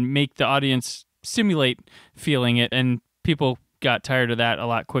camera and make the audience simulate feeling it. And people got tired of that a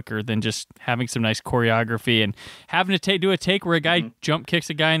lot quicker than just having some nice choreography and having to do a take where a guy jump kicks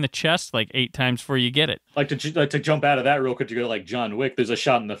a guy in the chest like 8 times before you get it. Like to jump out of that real quick to go to like John Wick, there's a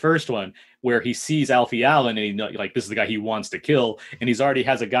shot in the first one where he sees Alfie Allen and this is the guy he wants to kill, and he's already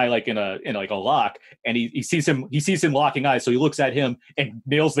has a guy like in a lock, and he sees him locking eyes, so he looks at him and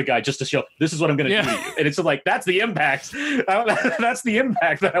nails the guy just to show, this is what I'm going to do to you. And it's like, that's the impact. That's the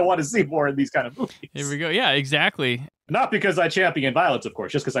impact that I want to see more in these kind of movies. Here we go. Yeah, exactly. Not because I champion violence, of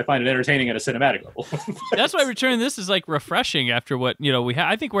course, just because I find it entertaining at a cinematic level. That's why Return this is like refreshing after what we have.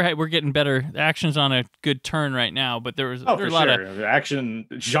 I think we're getting better. The action's on a good turn right now, but there's a lot of action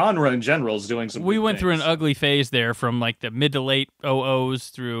genre in general is doing some. We went through an ugly phase there from like the mid to late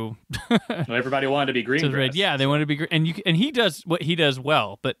 00s through. Everybody wanted to be Greengrass. Yeah, they wanted to be and he does what he does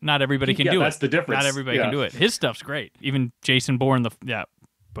well, but not everybody can do it. That's the difference. Not everybody can do it. His stuff's great. Even Jason Bourne,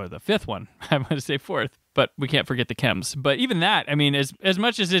 but the fifth one, I'm going to say fourth. But we can't forget the chems. But even that, I mean, as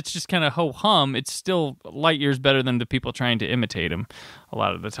much as it's just kind of ho-hum, it's still light years better than the people trying to imitate him a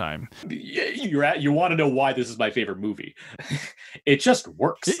lot of the time. You want to know why this is my favorite movie. It just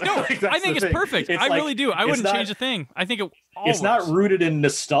works. No, I think it's perfect. I really do. I wouldn't change a thing. I think it's not rooted in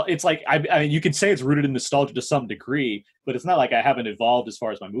nostalgia. It's like, I mean, you could say it's rooted in nostalgia to some degree, but it's not like I haven't evolved as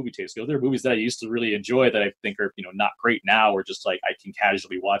far as my movie taste goes. There are movies that I used to really enjoy that I think are, not great now, or just like I can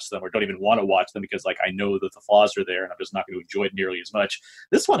casually watch them or don't even want to watch them because like I know that the flaws are there and I'm just not going to enjoy it nearly as much.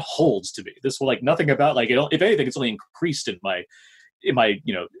 This one holds to me. This will like nothing about like, if anything, it's only increased in my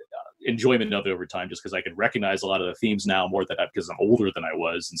enjoyment of it over time, just because I can recognize a lot of the themes now more than because I'm older than I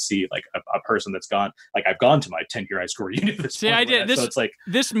was, and see like a person that's gone, like I've gone to my 10-year high school reunion at this point. I did. So it's like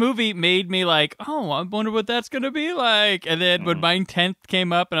this movie made me like, oh, I wonder what that's going to be like. And then when mine 10th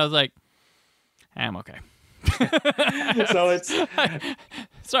came up and I was like, I'm okay. So it's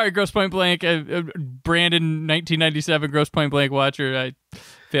sorry, Grosse Pointe Blank. Brandon, 1997 Grosse Pointe Blank watcher. I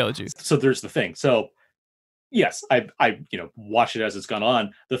failed you. so there's the thing. So yes, I watch it as it's gone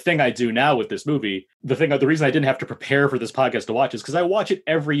on. The thing I do now with this movie, the reason I didn't have to prepare for this podcast to watch is because I watch it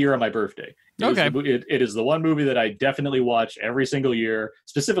every year on my birthday. It is the one movie that I definitely watch every single year,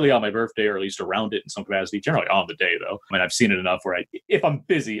 specifically on my birthday, or at least around it in some capacity. Generally on the day, though. I mean, I've seen it enough where if I'm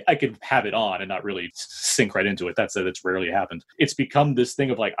busy, I could have it on and not really sink right into it. That's rarely happened. It's become this thing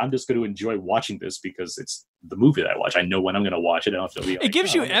of like, I'm just going to enjoy watching this because it's the movie that I watch. I know when I'm going to watch it. I don't have to be like, it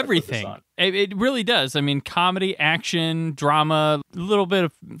gives you everything. It really does. I mean, comedy, action, drama, a little bit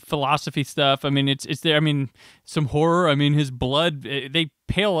of philosophy stuff. I mean, it's there. I mean, some horror. I mean, his blood, they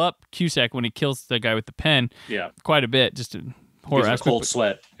pale up Cusack when he kills the guy with the pen. Yeah. Quite a bit. Just a horror aspect. Cold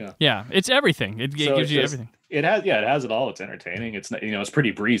sweat. Yeah. Yeah. It's everything. It gives you everything. It has it all. It's entertaining. It's not, it's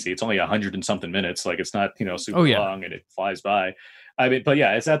pretty breezy. It's only 100 and something minutes. Like it's not, super long, and it flies by. I mean, but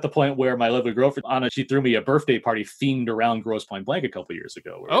yeah, it's at the point where my lovely girlfriend, Anna, she threw me a birthday party themed around Grosse Pointe Blank a couple years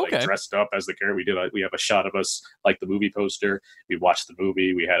ago. Where we dressed up as the character. We have a shot of us like the movie poster. We watched the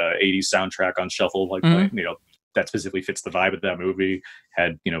movie. We had a 80s soundtrack on shuffle, that specifically fits the vibe of that movie.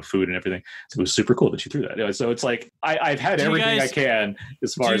 Had food and everything. So it was super cool that she threw that. So it's like I've had everything I can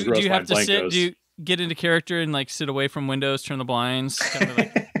as far as Grosse Pointe Blank goes. Do you get into character and like sit away from windows, turn the blinds, kind of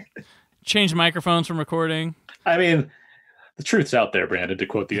like change microphones from recording? I mean, the truth's out there, Brandon, to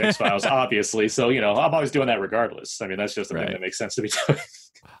quote the X-Files, obviously. So, I'm always doing that regardless. I mean, that's just the thing that makes sense to be doing.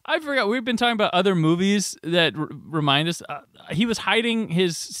 I forgot. We've been talking about other movies that remind us. He was hiding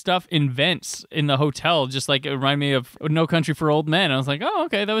his stuff in vents in the hotel, just like it reminded me of No Country for Old Men. I was like, oh,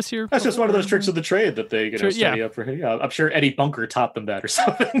 okay, that was here. That's just one of those tricks of the trade that they study up for. Yeah, I'm sure Eddie Bunker taught them that or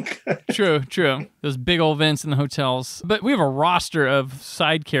something. True. Those big old vents in the hotels. But we have a roster of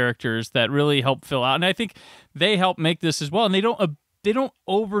side characters that really help fill out, and I think they help make this as well. And they don't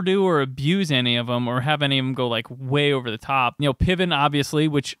overdo or abuse any of them or have any of them go like way over the top. Piven, obviously,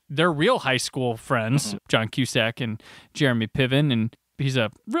 which they're real high school friends, John Cusack and Jeremy Piven, and he's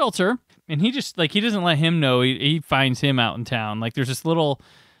a realtor, and he just he doesn't let him know. He finds him out in town. Like there's this little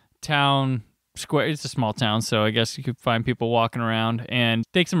town square. It's a small town, so I guess you could find people walking around and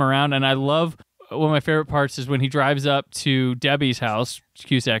takes him around. And I love one of my favorite parts is when he drives up to Debbie's house,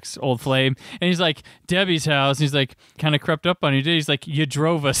 Cusack's old flame, and he's like, Debbie's house. And he's like, kind of crept up on you. He's like, you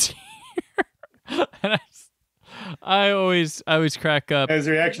drove us here. And I always crack up. His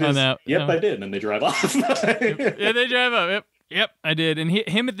reaction is, that. Yep, I did. And then they drive off. Yeah, they drive up. Yep, I did. And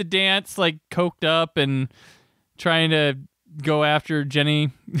him at the dance, like coked up and trying to go after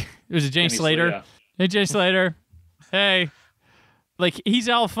Jenny. There's a Jenny Slater. Yeah. Hey, Jenny Slater. Hey. Like, he's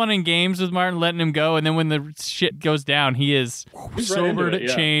all fun and games with Martin, letting him go, and then when the shit goes down, he is sober to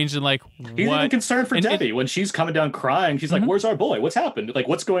change and like, he's even concerned for Debbie when she's coming down crying. She's like, "Where's our boy? What's happened? Like,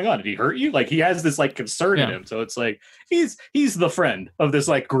 what's going on? Did he hurt you?" Like, he has this like concern in him. So it's like he's the friend of this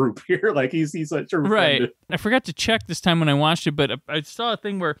like group here. Like he's a true friend. I forgot to check this time when I watched it, but I saw a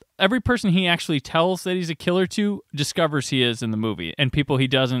thing where every person he actually tells that he's a killer to discovers he is in the movie, and people he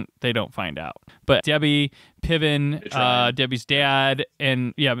doesn't, they don't find out. But Debbie, Piven, Debbie's dad,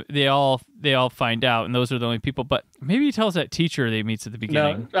 and they all find out, and those are the only people. But maybe he tells that teacher that he meets at the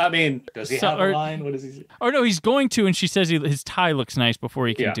beginning. No, I mean, does he have a line? What does he say? Or no, he's going to, and she says his tie looks nice before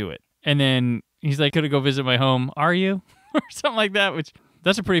he can do it. And then he's like, "Gonna go visit my home, are you?" or something like that. Which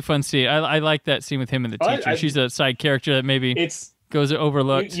that's a pretty fun scene. I like that scene with him and the teacher. She's a side character that maybe goes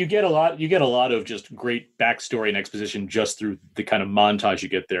overlooked. You get a lot of just great backstory and exposition just through the kind of montage you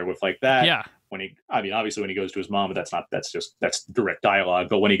get there with like that. Yeah. Obviously when he goes to his mom, but that's direct dialogue.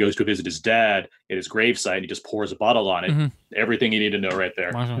 But when he goes to visit his dad at his gravesite, he just pours a bottle on it. Everything you need to know right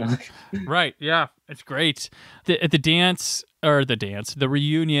there. Right. Yeah. It's great. At the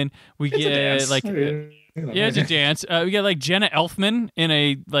reunion, we get like, it's a dance. We get like Jenna Elfman in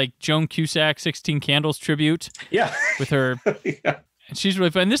a like Joan Cusack 16 Candles tribute. Yeah. With her. And she's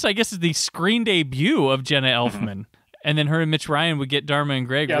really fun. And this, I guess, is the screen debut of Jenna Elfman. And then her and Mitch Ryan would get Dharma and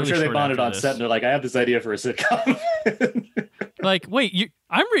Greg. Yeah, really I'm sure they bonded on this. set, and they're like, "I have this idea for a sitcom." Like, wait,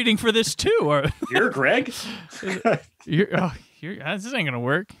 I'm reading for this too, or you're Greg? this ain't gonna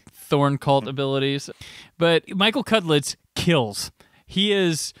work. Thorn cult abilities, but Michael Cudlitz kills. He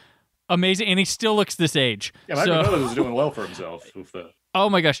is amazing, and he still looks this age. Yeah, Michael Cudlitz is doing well for himself. Oh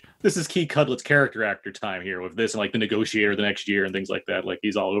my gosh, this is key Cudlitz character actor time here with this and like The Negotiator the next year and things like that. Like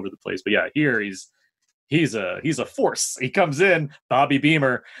he's all over the place. But yeah, here he's a force. He comes in, Bobby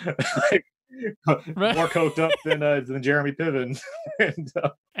Beamer, like, more coked up than Jeremy Piven,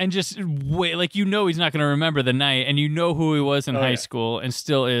 and just wait, like he's not going to remember the night, and who he was in high school, and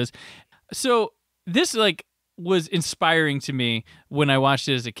still is. So this like was inspiring to me when I watched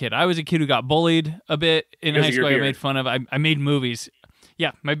it as a kid. I was a kid who got bullied a bit in high school. I got made fun of. I made movies.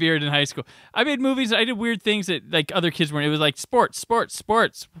 Yeah, my beard in high school. I made movies. I did weird things that like other kids weren't. It was like sports.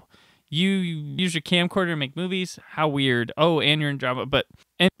 You use your camcorder to make movies? How weird. Oh, and you're in drama.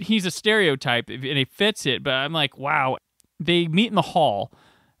 And he's a stereotype, and he fits it. But I'm like, wow. They meet in the hall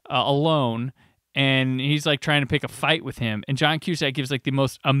alone, and he's like trying to pick a fight with him. And John Cusack gives like the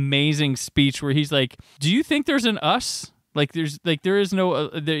most amazing speech where he's like, "Do you think there's an us? Like there is no."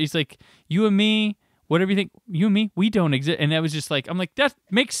 He's like, "You and me, whatever you think, you and me, we don't exist." And that was just like, I'm like, that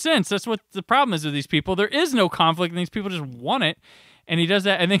makes sense. That's what the problem is with these people. There is no conflict, and these people just want it. And he does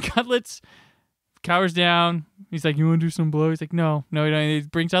that, and then Cutlets cowers down. He's like, "You want to do some blow?" He's like, No, you don't. He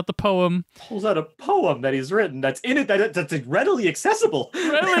brings out the poem. Pulls out a poem that he's written that's in it, that's readily accessible.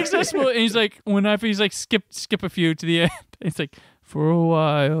 And he's like, he's like, skip a few to the end. It's like, for a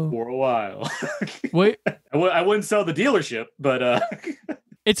while. Wait. I wouldn't sell the dealership, but...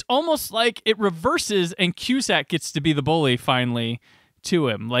 It's almost like it reverses, and Cusack gets to be the bully finally to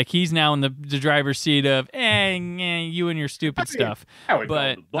him. Like, he's now in the driver's seat of, you and your stupid stuff.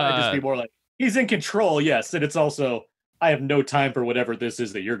 But just be more like, he's in control, yes, and it's also, I have no time for whatever this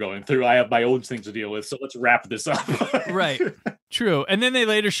is that you're going through. I have my own things to deal with, so let's wrap this up. Right. True. And then they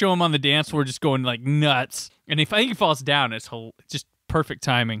later show him on the dance floor just going like nuts. And I think he falls down. It's just perfect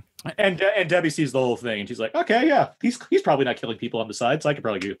timing. And Debbie sees the whole thing, and she's like, "Okay, yeah, he's probably not killing people on the side, so I could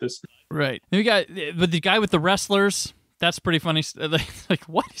probably get with this." Right. Then we got the guy with the wrestlers. That's pretty funny. Like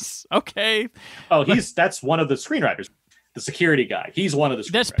what is okay? Oh, that's one of the screenwriters. The security guy. He's one of the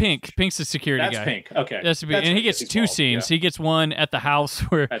screenwriters. That's Pink. Pink's the security guy. That's Pink. Okay. And he gets two scenes. Yeah. He gets one at the house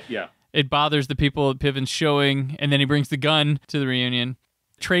where it bothers the people at Piven's showing, and then he brings the gun to the reunion.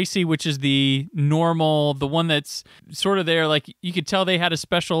 Tracy, which is the normal, the one that's sort of there, like you could tell they had a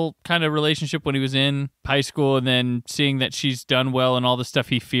special kind of relationship when he was in high school, and then seeing that she's done well and all the stuff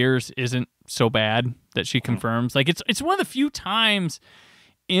he fears isn't so bad that she confirms. Like it's one of the few times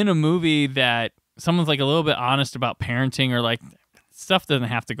in a movie that someone's like a little bit honest about parenting, or like stuff doesn't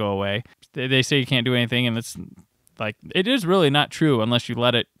have to go away. They say you can't do anything, and it's like it is really not true unless you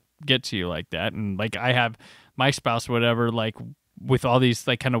let it get to you like that. And like I have my spouse or whatever, like with all these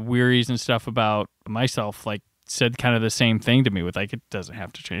like kind of wearies and stuff about myself, like said kind of the same thing to me with like, it doesn't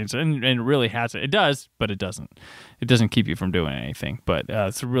have to change. And it really hasn't. It does, but it doesn't. It doesn't keep you from doing anything. But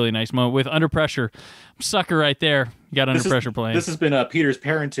it's a really nice moment with Under Pressure. Sucker right there. You got Under Pressure playing. This has been Peter's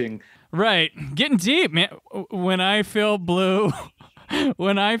parenting. Right. Getting deep, man. When I feel blue.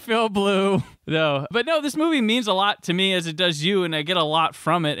 When I feel blue. No. But no, this movie means a lot to me as it does you, and I get a lot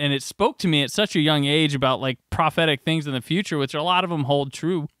from it. And it spoke to me at such a young age about like prophetic things in the future, which a lot of them hold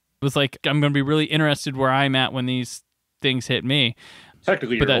true. It was like, I'm going to be really interested where I'm at when these things hit me.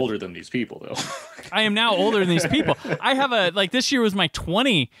 Technically, you're older than these people, though. I am now older than these people. I have this year was my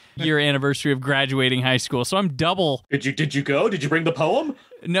 20-year anniversary of graduating high school, so I'm double. Did you go? Did you bring the poem?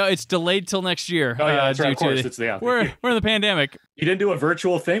 No, it's delayed till next year. Oh, yeah, that's right. Of course, it's the we're in the pandemic. You didn't do a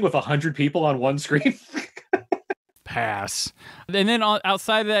virtual thing with 100 people on one screen? Pass. And then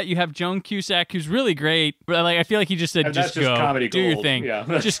outside of that, you have Joan Cusack, who's really great. But like, I feel like he just said, just go, comedy do gold. Your thing.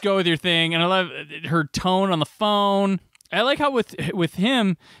 Yeah. Just go with your thing. And I love her tone on the phone. I like how with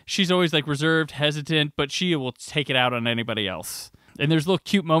him, she's always like reserved, hesitant, but she will take it out on anybody else. And there's little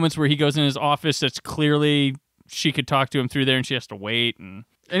cute moments where he goes in his office that's clearly she could talk to him through there, and she has to wait. And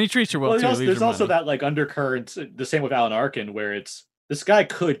he treats her well too. There's also that like undercurrent, the same with Alan Arkin, where it's, this guy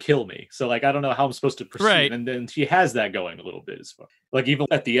could kill me, so like I don't know how I'm supposed to proceed. Right. And then she has that going a little bit as well. Like even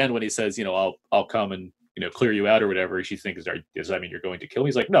at the end when he says, I'll come and clear you out or whatever, she thinks, does that mean you're going to kill me?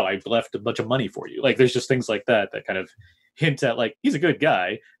 He's like, no, I've left a bunch of money for you. Like there's just things like that kind of hint at like he's a good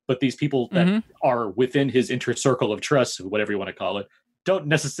guy, but these people that are within his inner circle of trust, whatever you want to call it, don't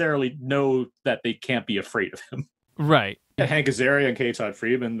necessarily know that they can't be afraid of him. Right. Hank Azaria and K. Todd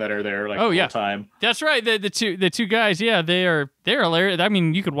Freeman that are there like all the time. That's right. The two guys, they're hilarious. I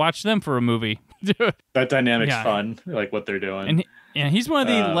mean, you could watch them for a movie. That dynamic's fun, like what they're doing. And he's one of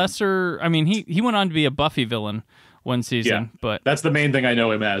the lesser. I mean, he went on to be a Buffy villain one season, but that's the main thing I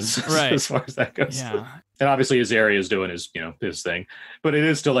know him as, right. As far as that goes. Yeah. And obviously Azaria is doing his thing, but it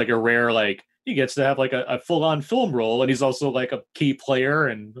is still like a rare, like he gets to have like a full-on film role, and he's also like a key player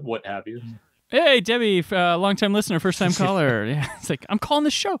and what have you. Hey, Debbie, long-time listener, first-time caller. Yeah, it's like, I'm calling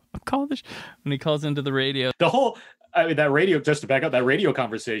the show. When he calls into the radio. That radio, just to back up, that radio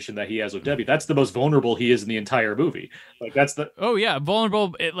conversation that he has with Debbie, that's the most vulnerable he is in the entire movie. Like, that's the... Oh, yeah,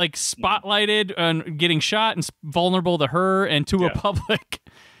 vulnerable, like, spotlighted and getting shot, and vulnerable to her and to a public.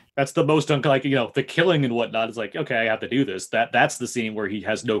 That's the most like, the killing and whatnot is like, okay, I have to do this. That's the scene where he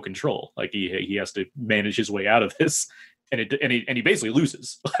has no control. Like he has to manage his way out of this, and he basically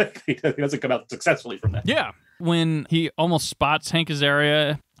loses. Like he doesn't come out successfully from that. Yeah, when he almost spots Hank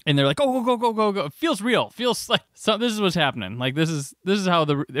Azaria, and they're like, "Oh, go!" It feels real. Feels like this is what's happening. Like this is how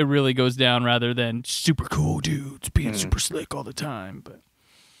it really goes down, rather than super cool dudes being super slick all the time. But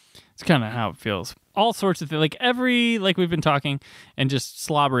it's kind of how it feels. All sorts of things, like we've been talking and just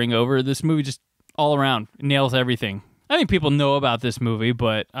slobbering over. This movie just all around nails everything. I think people know about this movie,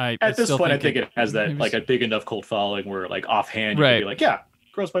 but at this point, I think it has that like a big enough cult following where like offhand you can be like, yeah.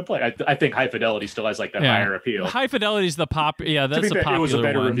 Grosse Pointe Blank. I think High Fidelity still has like that higher appeal. High Fidelity is the pop. Yeah, that's the popular one. It was a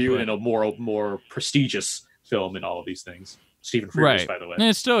better review and a more prestigious film in all of these things. Stephen Frears, by the way. And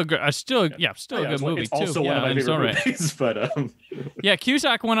it's still a good movie it's also one of my favorite movies. But yeah,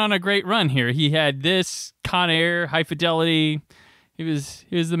 Cusack went on a great run here. He had this, Con Air, High Fidelity. He was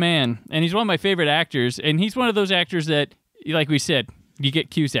the man, and he's one of my favorite actors. And he's one of those actors that, like we said, you get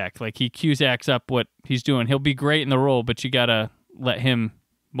Cusack. Like he Cusacks up what he's doing. He'll be great in the role, but you gotta let him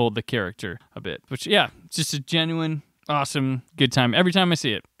mold the character a bit. Which, yeah, it's just a genuine, awesome, good time every time I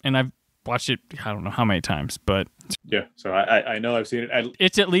see it. And I've watched it, I don't know how many times, but yeah, so I know I've seen it.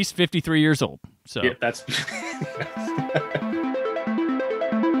 It's at least 53 years old. So yeah, that's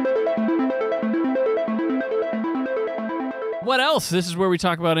What else? This is where we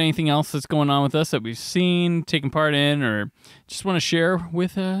talk about anything else that's going on with us that we've seen, taken part in, or just want to share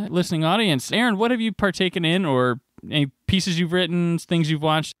with a listening audience. Aaron, what have you partaken in, or any pieces you've written, things you've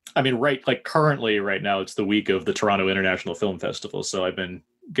watched? I mean, currently right now, it's the week of the Toronto International Film Festival. So I've been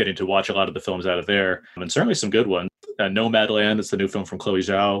getting to watch a lot of the films out of there, and certainly some good ones. Nomadland, it's the new film from Chloe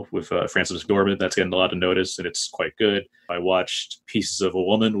Zhao with Frances McDormand. That's getting a lot of notice, and it's quite good. I watched Pieces of a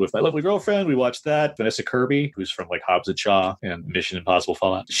Woman with my lovely girlfriend. We watched that. Vanessa Kirby, who's from like Hobbs and Shaw and Mission Impossible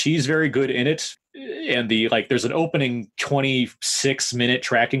Fallout. She's very good in it. And there's an opening 26-minute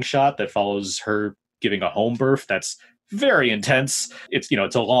tracking shot that follows her giving a home birth. That's very intense. It's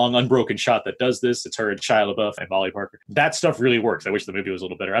a long unbroken shot that does this. It's her and Shia LaBeouf and Molly Parker. That stuff really works. I wish the movie was a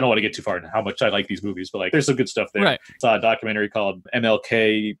little better. I don't want to get too far into how much I like these movies, but there's some good stuff there. Right. I saw a documentary called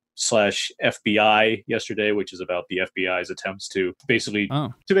MLK/FBI yesterday, which is about the FBI's attempts to basically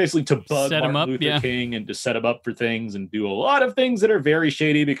bug Martin Luther King and to set him up for things and do a lot of things that are very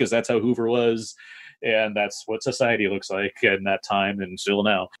shady, because that's how Hoover was. And that's what society looks like in that time and still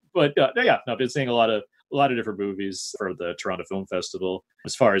now. But I've been seeing a lot of different movies for the Toronto Film Festival.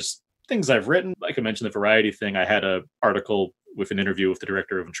 As far as things I've written, like I mentioned, the Variety thing, I had an article with an interview with the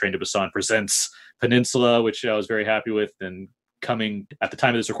director of Train to Busan Presents Peninsula, which I was very happy with. And coming at the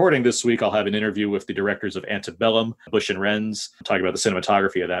time of this recording this week, I'll have an interview with the directors of Antebellum, Bush and Renz, talking about the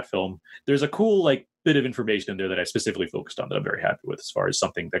cinematography of that film. There's a cool bit of information in there that I specifically focused on that I'm very happy with, as far as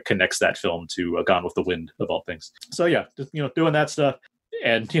something that connects that film to Gone with the Wind, of all things. So yeah, just, doing that stuff.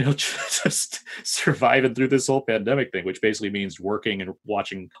 And, just surviving through this whole pandemic thing, which basically means working and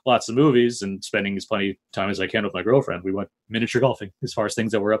watching lots of movies and spending as plenty of time as I can with my girlfriend. We went miniature golfing. As far as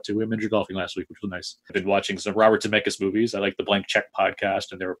things that we're up to, we went miniature golfing last week, which was nice. I've been watching some Robert Zemeckis movies. I like the Blank Check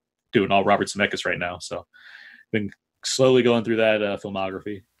podcast, and they're doing all Robert Zemeckis right now. So I've been slowly going through that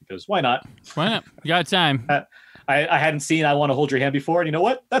filmography, because why not? Why not? You got time. I hadn't seen I Want to Hold Your Hand before, and you know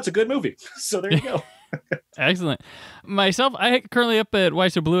what? That's a good movie. So there you go. Excellent. Myself, I currently up at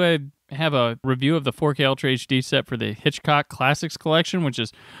So Blu. I have a review of the 4K Ultra HD set for the Hitchcock Classics Collection, which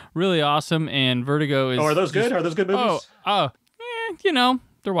is really awesome. And Vertigo is. Oh, are those good? Are those good movies?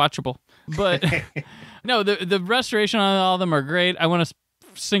 They're watchable. But no, the restoration on all of them are great. I want to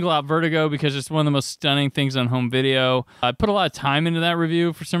single out Vertigo because it's one of the most stunning things on home video. I put a lot of time into that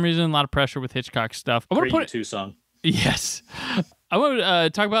review for some reason. A lot of pressure with Hitchcock stuff. I want to put U2 song. Yes. I want to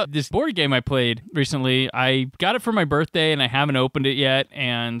talk about this board game I played recently. I got it for my birthday, and I haven't opened it yet.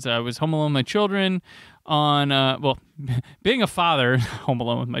 And I was home alone with my children on, being a father, home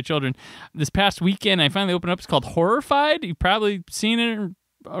alone with my children. This past weekend, I finally opened it up. It's called Horrified. You've probably seen it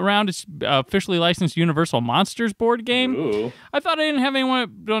around. It's officially licensed Universal Monsters board game. Ooh. I thought I didn't have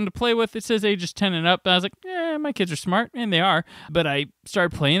anyone to play with. It says ages 10 and up. But I was like, my kids are smart, and they are. But I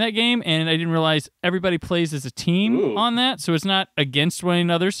started playing that game, and I didn't realize everybody plays as a team on that. So it's not against one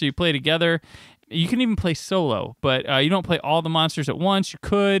another. So you play together. You can even play solo, but you don't play all the monsters at once. You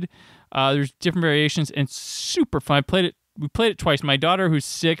could. There's different variations, and it's super fun. We played it twice. My daughter, who's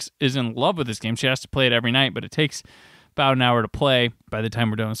 6, is in love with this game. She has to play it every night, but it takes about an hour to play. By the time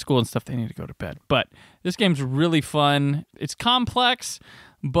we're done with school and stuff, they need to go to bed. But this game's really fun. It's complex,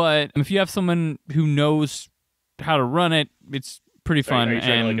 but if you have someone who knows how to run it, it's pretty fun. Are you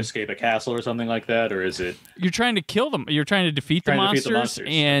trying to and escape a castle or something like that, or is it you're trying to kill them? You're trying to defeat the monsters.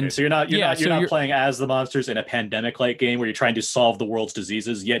 And okay, so you're not playing as the monsters in a pandemic-like game where you're trying to solve the world's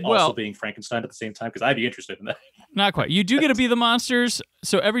diseases yet also being Frankenstein at the same time. Because I'd be interested in that. Not quite. You do get to be the monsters.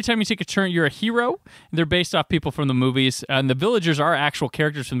 So every time you take a turn, you're a hero. They're based off people from the movies, and the villagers are actual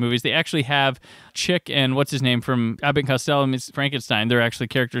characters from the movies. They actually have Chick and what's his name from Abbott and Costello and Miss Frankenstein. They're actually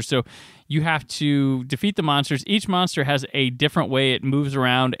characters. So you have to defeat the monsters. Each monster has a different way it moves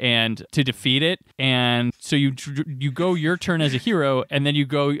around and to defeat it. And so you go your turn as a hero, and then you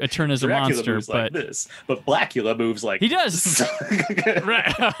go a turn as Dracula a monster. moves like this, but Blackula moves like he does.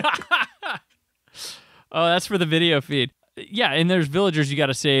 Right. Oh, that's for the video feed. Yeah, and there's villagers you got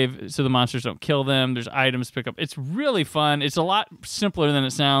to save so the monsters don't kill them. There's items to pick up. It's really fun. It's a lot simpler than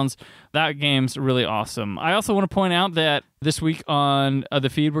it sounds. That game's really awesome. I also want to point out that this week on the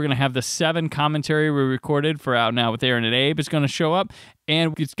feed, we're going to have the 7 commentary we recorded for Out Now with Aaron and Abe is going to show up.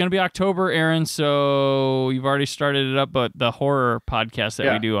 And it's going to be October, Aaron, so you've already started it up, but the horror podcast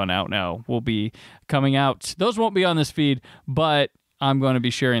that we do on Out Now will be coming out. Those won't be on this feed, but I'm going to be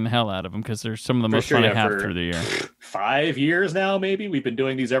sharing the hell out of them because they're some of the most fun I have through the year. 5 years now, maybe. We've been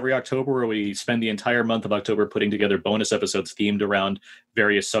doing these every October where we spend the entire month of October putting together bonus episodes themed around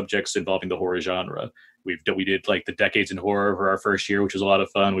various subjects involving the horror genre. We did like the decades in horror for our first year, which was a lot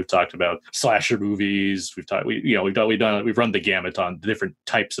of fun. We've talked about slasher movies. We've run the gamut on the different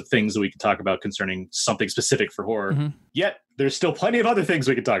types of things that we can talk about concerning something specific for horror. Mm-hmm. Yet there's still plenty of other things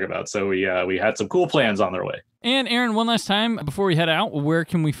we could talk about. So we had some cool plans on their way. And Aaron, one last time before we head out, where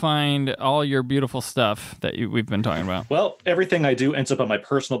can we find all your beautiful stuff that we've been talking about? Well, everything I do ends up on my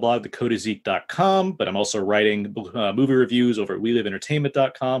personal blog, thecodeofzeke.com, but I'm also writing movie reviews over at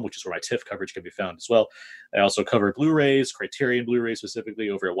WeLiveEntertainment.com, which is where my TIFF coverage can be found as well. I also cover Blu-rays, Criterion Blu-rays specifically,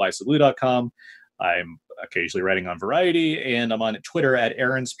 over at So Blu.com. I'm occasionally writing on Variety, and I'm on Twitter at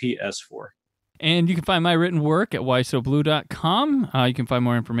Aaron's PS4. And you can find my written work at whysoblu.com. You can find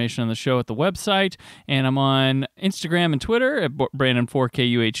more information on the show at the website. And I'm on Instagram and Twitter at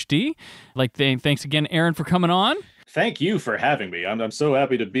Brandon4KUHD. Thanks again, Aaron, for coming on. Thank you for having me. I'm so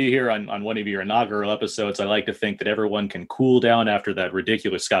happy to be here on one of your inaugural episodes. I like to think that everyone can cool down after that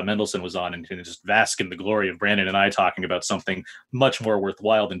ridiculous Scott Mendelson was on and can just bask in the glory of Brandon and I talking about something much more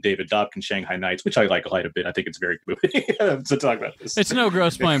worthwhile than David Dobkin's Shanghai Nights, which I like quite a bit. I think it's very good to talk about this. It's no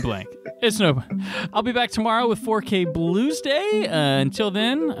Grosse Pointe Blank. I'll be back tomorrow with 4K Blues Day. Until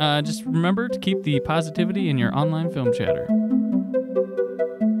then, just remember to keep the positivity in your online film chatter.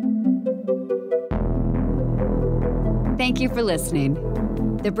 Thank you for listening.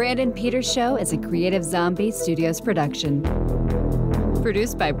 The Brandon Peters Show is a Creative Zombie Studios production.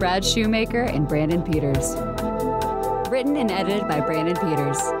 Produced by Brad Shoemaker and Brandon Peters. Written and edited by Brandon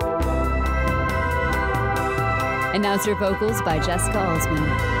Peters. Announcer vocals by Jessica Alsman.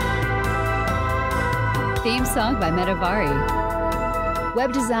 Theme song by Metavari.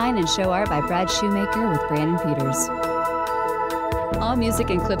 Web design and show art by Brad Shoemaker with Brandon Peters. All music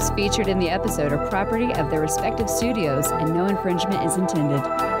and clips featured in the episode are property of their respective studios, and no infringement is intended.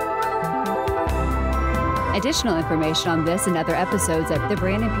 Additional information on this and other episodes at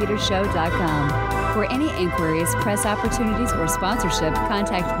thebrandonpetershow.com. For any inquiries, press opportunities, or sponsorship,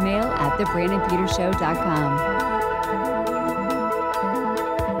 contact mail at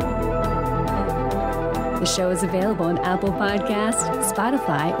thebrandonpetershow.com. The show is available on Apple Podcasts,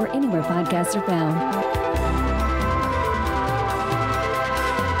 Spotify, or anywhere podcasts are found.